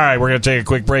 Absolutely. All right. We're going to take a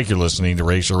quick break. You're listening to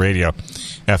Racer Radio,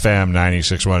 FM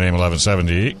 96.1 AM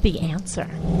 1170. The Answer.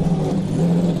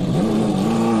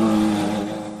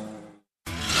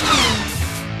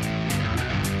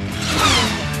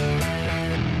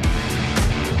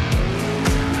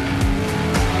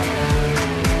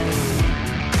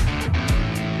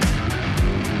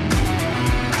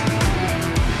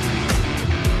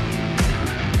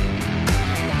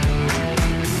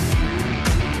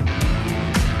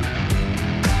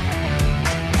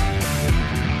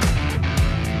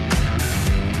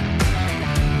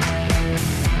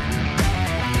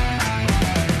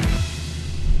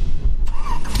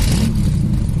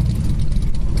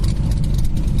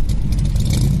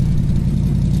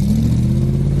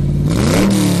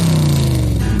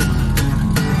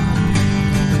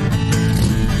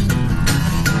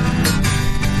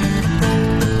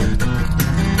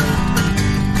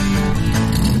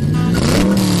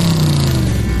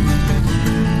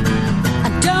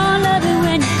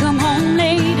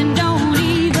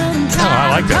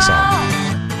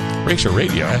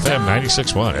 Radio, FM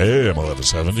 96.1 AM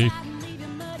 1170.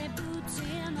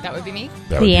 That would be me?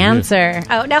 The Answer.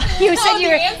 Oh, no. You said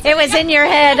it was in your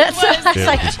head.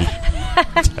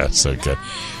 That's so good.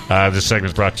 This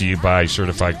segment is brought to you by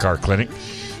Certified Car Clinic.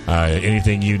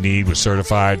 Anything you need with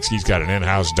Certified, he's got an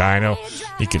in-house dyno.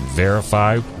 He can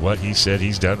verify what he said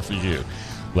he's done for you.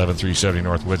 11370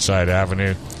 North Woodside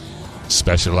Avenue.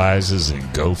 Specializes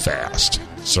in go fast.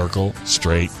 Circle,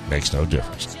 straight, makes no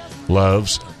difference.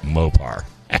 Loves Mopar.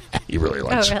 He really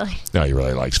likes. Oh, really? No, he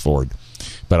really likes Ford.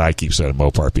 But I keep saying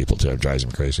Mopar people too. It drives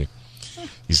him crazy.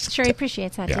 Sure, he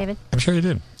appreciates that, David. I'm sure he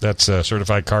did. That's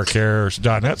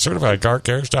CertifiedCarCares.net.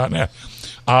 CertifiedCarCares.net.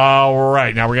 All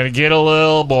right, now we're going to get a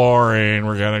little boring.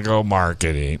 We're going to go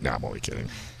marketing. No, I'm only kidding.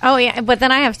 Oh, yeah, but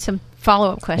then I have some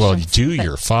follow-up questions. Well, you do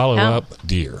your follow-up,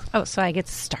 dear. Oh, so I get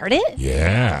to start it?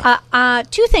 Yeah.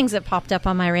 Two things that popped up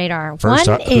on my radar. First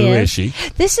One who is she?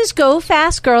 This is Go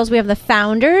Fast Girls. We have the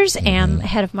founders and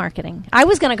head of marketing. I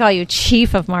was going to call you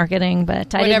chief of marketing,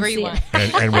 but I whatever didn't see you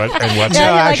want. And what's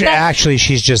no, actually,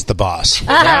 she's just the boss.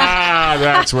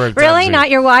 That's where it really? comes Not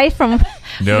in. your wife from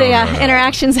No, the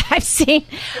interactions I've seen.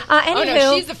 Oh,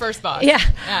 no, she's the first boss. Yeah.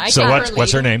 So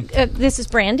what's her name? This is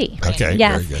Brandy. Okay,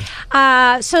 yes. very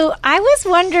good. So I was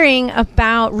wondering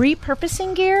about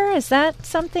repurposing gear. Is that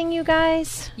something you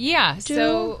guys do?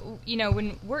 So,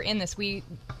 when we're in this,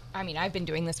 I've been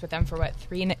doing this with them for,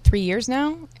 3 years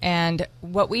now? And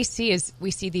what we see is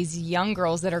these young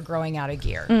girls that are growing out of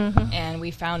gear. Mm-hmm. And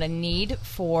we found a need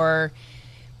for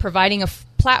providing a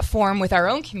platform with our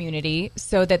own community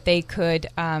so that they could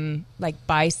like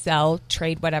buy, sell,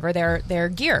 trade, whatever their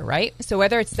gear, right? So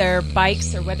whether it's their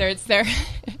bikes or whether it's their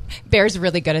Bear's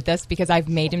really good at this because I've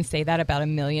made him say that about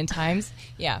 1 million times.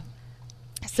 Yeah.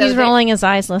 So he's rolling his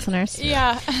eyes, listeners.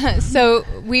 Yeah. So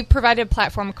we provided a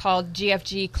platform called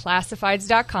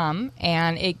gfgclassifieds.com,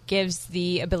 and it gives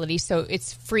the ability. So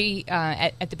it's free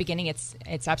at the beginning.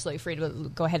 It's absolutely free to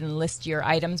go ahead and list your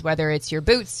items, whether it's your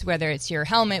boots, whether it's your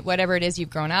helmet, whatever it is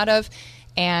you've grown out of.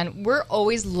 And we're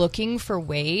always looking for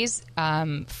ways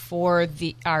for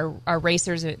our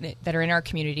racers that are in our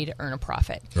community to earn a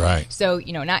profit. Right. So,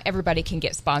 not everybody can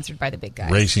get sponsored by the big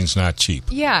guys. Racing's not cheap.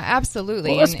 Yeah,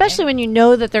 absolutely. Well, especially when you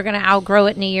know that they're going to outgrow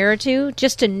it in a year or two,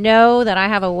 just to know that I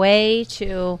have a way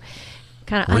to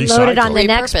kind of unload it on the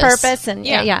next purpose and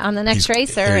on the next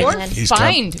racer. Or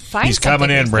find He's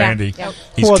coming in, Brandy. Yeah.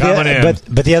 He's coming in.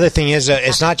 But the other thing is,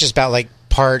 it's not just about like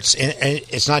parts, and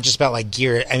it's not just about like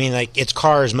gear. I mean, like it's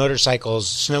cars, motorcycles,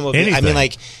 snowmobiles. Anything. I mean,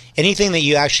 like anything that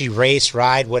you actually race,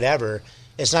 ride, whatever.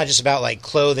 It's not just about like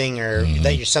clothing or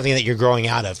that you're something that you're growing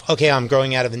out of. Okay, I'm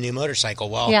growing out of a new motorcycle.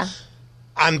 Well,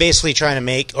 I'm basically trying to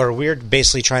make, or we're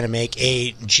basically trying to make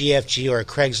a GFG or a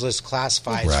Craigslist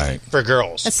classifieds for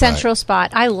girls. A central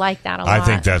spot. I like that a lot. I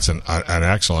think that's an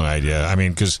excellent idea. I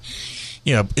mean, because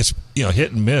it's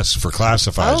hit and miss for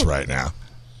classifieds right now.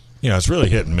 It's really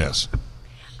hit and miss.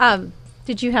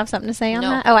 Did you have something to say on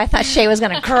that? Oh, I thought Shay was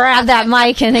going to grab that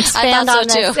mic and expand on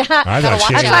this. Too. I thought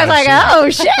Shay. That's why I was like, oh,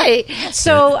 Shay.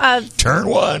 So turn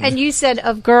one. And you said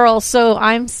of girls, so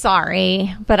I'm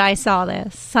sorry, but I saw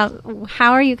this. So,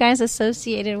 how are you guys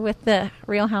associated with the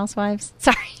Real Housewives?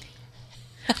 Sorry.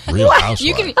 Real Housewives.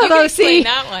 You can explain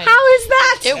that one. How is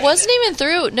that? It wasn't even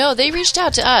through. No, they reached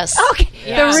out to us. Okay.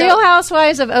 Yeah. The Real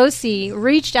Housewives of OC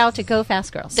reached out to Go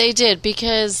Fast Girls. They did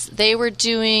because they were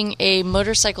doing a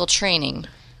motorcycle training,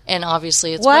 and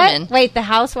obviously it's what? women. Wait, the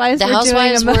Housewives. The were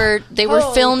Housewives doing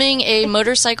were filming a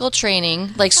motorcycle training,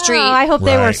 like street. Oh, I hope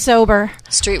they were sober.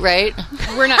 Street, right?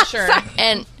 We're not sure.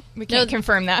 And we can't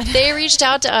confirm that. They reached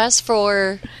out to us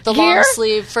for the long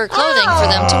sleeve for clothing for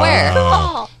them to wear.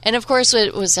 Cool. And of course,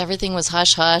 everything was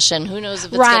hush hush, and who knows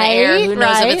if it's going to air, who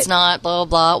knows if it's not, blah,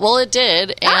 blah, blah. Well, it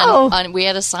did, and we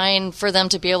had a sign for them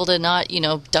to be able to not,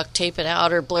 duct tape it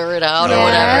out or blur it out or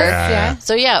whatever. Yeah.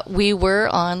 So, we were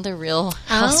on the Real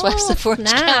Housewives of Orange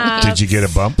County. Did you get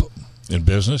a bump in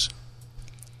business?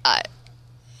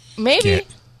 Maybe.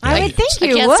 I would think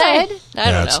you can't would. Say.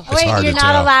 I don't know. Wait, you're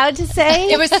not allowed to say?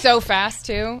 It was so fast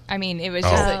too. I mean, it was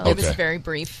just it was very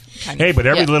brief. But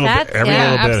every little bit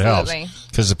helps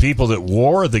because the people that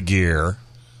wore the gear,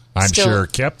 I'm sure,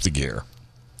 kept the gear.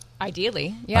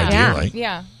 Ideally.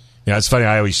 Yeah, it's funny.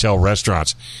 I always tell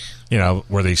restaurants,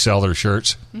 where they sell their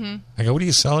shirts. Mm-hmm. I go, "What are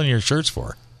you selling your shirts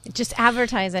for?" Just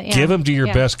advertise it. Yeah. Give them to your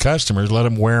best customers. Let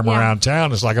them wear them around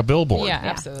town. It's like a billboard. Yeah,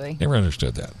 absolutely. Never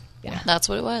understood that. Yeah, that's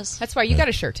what it was. That's why you got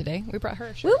a shirt today. We brought her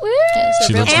a shirt. Woo woo!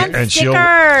 And she'll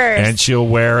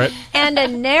wear it. And a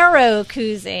narrow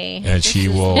koozie. And she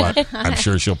will. I'm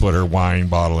sure she'll put her wine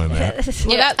bottle in there.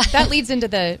 Well, that leads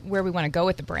into where we want to go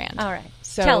with the brand. All right.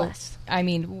 So, tell us. I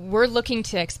mean, we're looking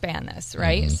to expand this,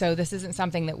 right? Mm-hmm. So this isn't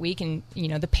something that we can,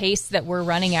 the pace that we're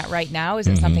running at right now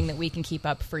isn't something that we can keep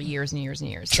up for years and years and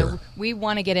years. Sure. So we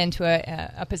want to get into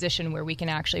a position where we can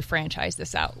actually franchise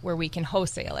this out, where we can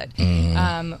wholesale it.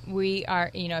 Mm-hmm. We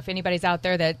are, if anybody's out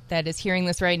there that is hearing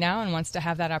this right now and wants to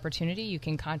have that opportunity, you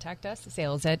can contact us,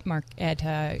 sales at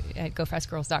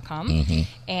gofastgirls.com,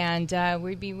 and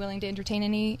we'd be willing to entertain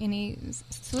any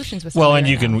solutions with. Well, and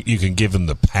you can give them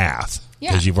the path.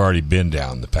 Because you've already been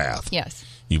down the path. Yes.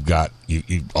 You've got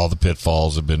all the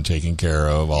pitfalls have been taken care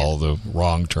of. All the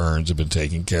wrong turns have been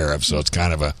taken care of. So it's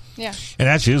kind of a and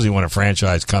that's usually when a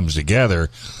franchise comes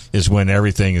together is when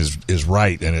everything is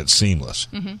right and it's seamless.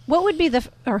 Mm-hmm. What would be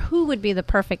who would be the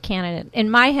perfect candidate?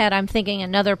 In my head, I'm thinking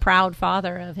another proud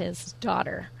father of his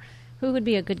daughter. Who would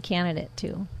be a good candidate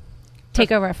to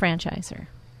take over a franchisor?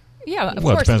 Yeah, of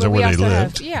course. It depends on where they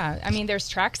lived. I mean, there's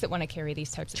tracks that want to carry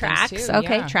these types of tracks. Things too.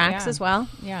 Okay, tracks as well.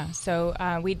 Yeah, so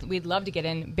we'd love to get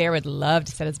in. Bear would love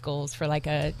to set his goals for like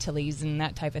a Tilly's and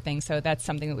that type of thing. So that's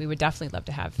something that we would definitely love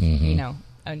to have. A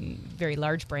very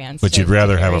large brands. But you'd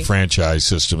rather have a franchise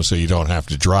system so you don't have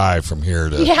to drive from here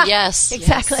to yes,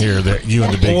 exactly. Here, you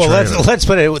and the big. Well, let's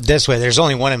put it this way: there's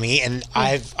only one of me, and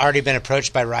I've already been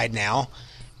approached by Ride Now,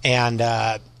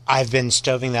 and I've been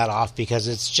stoving that off because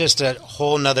it's just a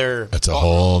whole nother. It's a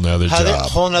whole nother job,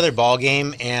 whole nother ball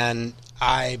game, and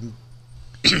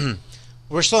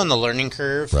we're still in the learning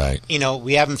curve. Right.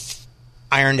 We haven't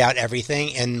ironed out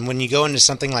everything, and when you go into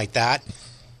something like that,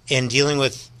 and dealing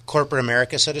with corporate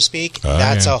America, so to speak,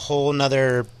 that's a whole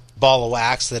nother ball of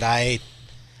wax that I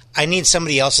need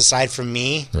somebody else aside from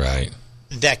me. Right.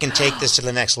 That can take this to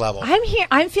the next level.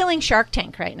 I'm feeling Shark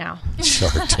Tank right now.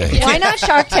 Shark Tank. Why not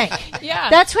Shark Tank? Yeah.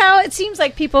 That's how it seems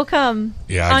like people come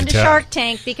onto Shark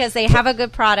Tank, because they have a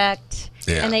good product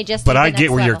and they just. But I get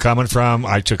where level. you're coming from.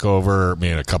 I took over. Me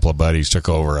and a couple of buddies took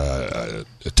over a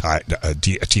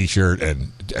T-shirt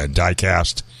and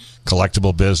die-cast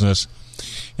collectible business.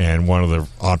 And one of the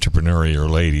entrepreneurial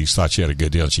ladies thought she had a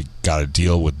good deal. She got a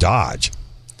deal with Dodge,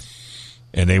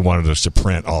 and they wanted us to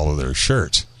print all of their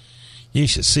shirts. You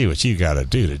should see what you got to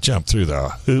do to jump through the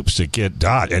hoops to get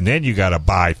Dodge, and then you got to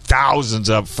buy thousands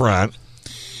up front.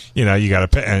 You know, you got to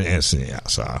pay. And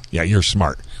so you're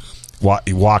smart.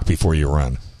 You walk before you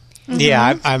run. Mm-hmm.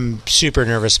 Yeah, I'm super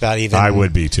nervous about even. I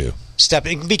would be too.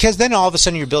 Stepping, because then all of a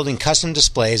sudden you're building custom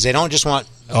displays. They don't just want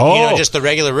just the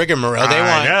regular rigmarole. They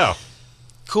want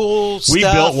cool stuff. We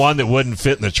built one that wouldn't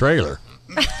fit in the trailer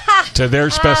to their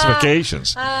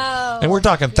specifications. And we're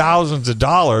talking thousands of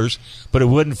dollars, but it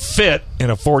wouldn't fit in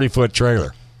a 40-foot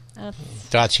trailer.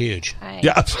 That's huge.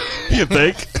 Yeah, you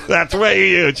think? That's way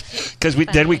huge. Because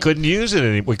then we couldn't use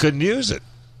it. We couldn't use it.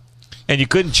 And you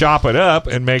couldn't chop it up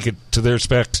and make it to their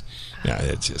specs. Yeah,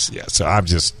 it's just, so I'm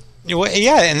just...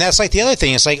 Yeah, and that's like the other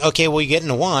thing. It's like, okay, well, you get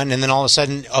into one, and then all of a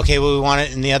sudden, okay, well, we want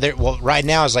it in the other. Well, right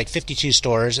now is like 52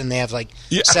 stores, and they have like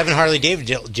 7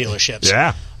 Harley-Davidson dealerships.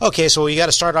 Yeah. Okay, so you got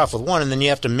to start off with one, and then you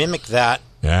have to mimic that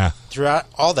throughout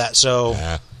all that. So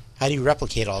how do you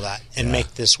replicate all that and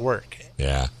make this work?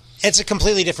 Yeah. It's a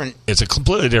completely different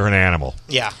animal.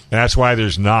 Yeah. And that's why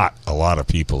there's not a lot of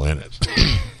people in it.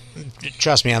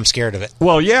 Trust me, I'm scared of it.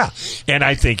 Well, yeah. And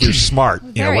I think you're smart.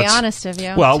 Very honest of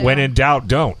you. Well, too. when in doubt,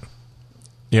 don't.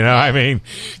 You know, I mean,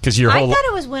 because your whole... I thought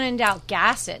it was when in doubt,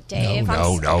 gas it, Dave.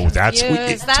 No. That's what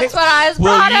I was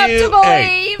brought up to believe.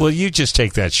 Hey, will you just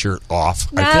take that shirt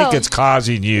off? No. I think it's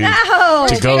causing you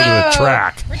to go to the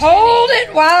track. Hold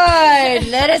it wide.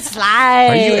 Let it slide.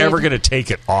 Are you ever going to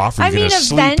take it off? Or are you going to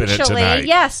sleep in it tonight?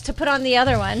 Yes, to put on the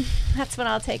other one. That's when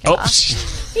I'll take it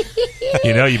off.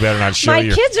 You know, you better not show My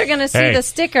kids are going to see the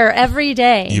sticker every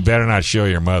day. You better not show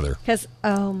your mother. Because,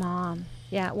 Mom.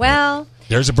 Yeah, well...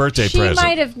 There's a birthday present. She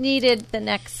might have needed the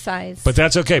next size. But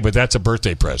that's okay. But that's a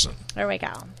birthday present. There we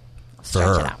go. For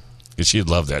her. Because she'd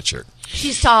love that shirt.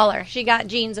 She's taller. She got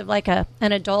jeans of like an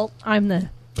adult. I'm the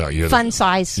fun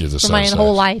size you're the for my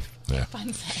whole life. Yeah.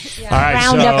 Fun size. Yeah. All right,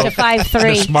 round up to 5'3".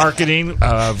 This marketing, we've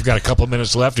got a couple of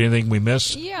minutes left. Anything we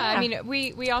missed? Yeah, I mean,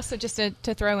 we also, just to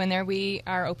throw in there, we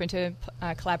are open to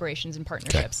collaborations and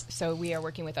partnerships. Okay. So we are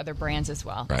working with other brands as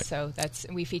well. Right. So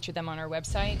we feature them on our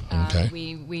website.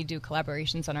 We do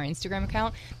collaborations on our Instagram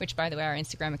account, which, by the way, our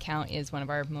Instagram account is one of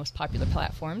our most popular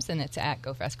platforms, and it's at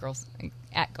Go Fast Girls.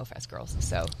 At Go Fast Girls.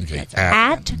 So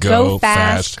at Go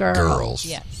Fast Girls.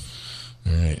 Yes.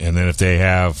 All right, and then if they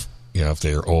have, if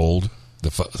they're old,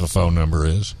 the phone number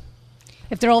is.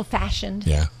 If they're old-fashioned,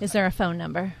 yeah. Is there a phone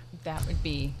number? That would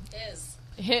be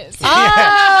his.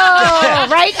 Oh,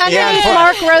 right underneath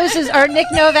Mark Rose's or Nick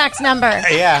Novak's number.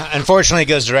 Yeah, unfortunately, it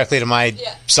goes directly to my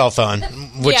cell phone,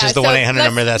 which is the 1-800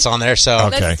 number that's on there. So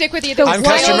let's stick with you.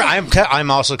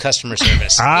 I'm also customer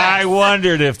service. I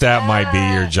wondered if that might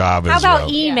be your job as well. How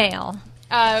about email?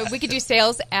 We could do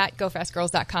sales at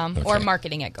gofastgirls.com or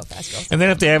marketing at gofastgirls. And then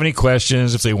if they have any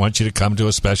questions, if they want you to come to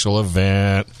a special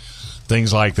event,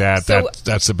 things like that,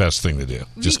 that's the best thing to do.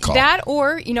 Just call. That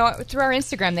or, through our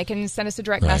Instagram, they can send us a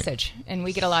direct message, and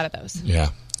we get a lot of those.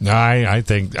 Yeah. No, I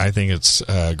think it's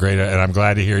great, and I'm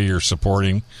glad to hear you're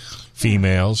supporting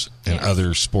females and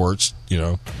other sports,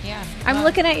 Yeah. I'm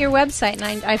looking at your website,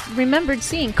 and I remembered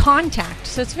seeing contact,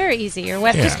 so it's very easy.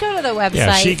 Just go to the website.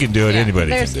 Yeah, she can do it. Anybody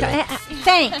can do it.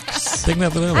 Thanks. Think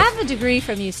nothing of it. I have a degree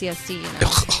from UCSD,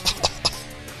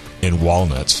 In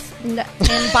walnuts. In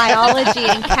biology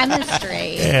and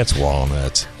chemistry. Yeah, it's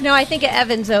walnuts. No, I think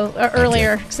Evans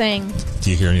earlier saying...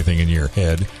 Do you hear anything in your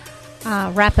head?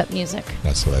 Wrap-up music.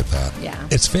 That's what I thought. Yeah.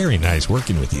 It's very nice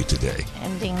working with you today.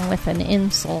 Ending with an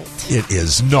insult. It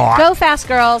is not. Go Fast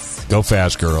Girls. Go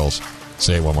Fast Girls.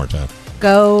 Say it one more time.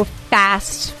 Go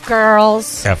Fast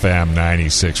Girls. FM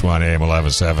 96.1 AM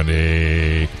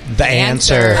 1170. The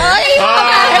answer.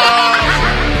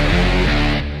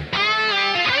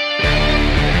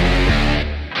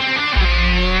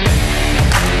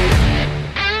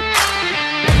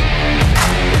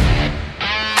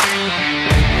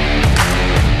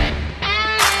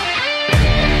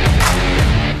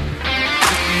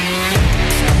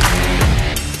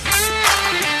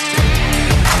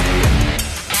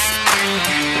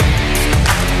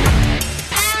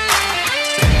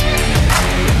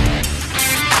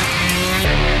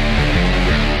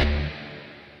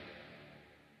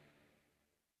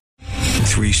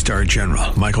 Retired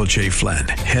General Michael J. Flynn,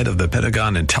 head of the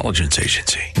Pentagon Intelligence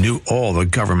Agency, knew all the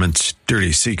government's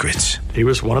dirty secrets. He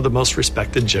was one of the most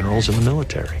respected generals in the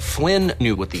military. Flynn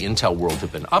knew what the intel world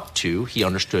had been up to. He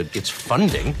understood its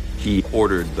funding. He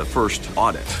ordered the first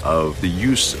audit of the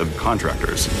use of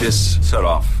contractors. This set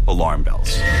off alarm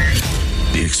bells.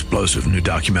 The explosive new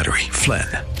documentary, Flynn,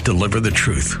 Deliver the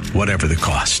Truth, Whatever the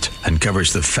Cost,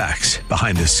 uncovers the facts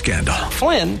behind this scandal.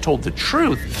 Flynn told the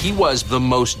truth. He was the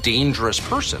most dangerous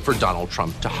person for Donald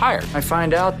Trump to hire. I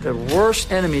find out the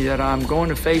worst enemy that I'm going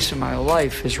to face in my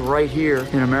life is right here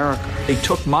in America. They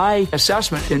took my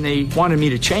assessment and they wanted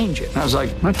me to change it. And I was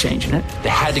like, I'm not changing it. They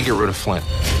had to get rid of Flynn.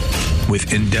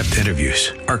 With in-depth interviews,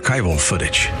 archival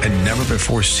footage, and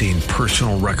never-before-seen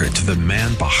personal records of the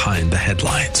man behind the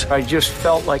headlines. I just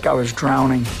felt like I was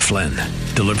drowning. Flynn,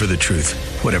 Deliver the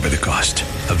Truth, Whatever the Cost.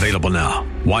 Available now.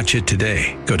 Watch it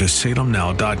today. Go to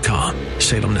salemnow.com.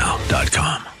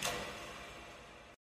 salemnow.com.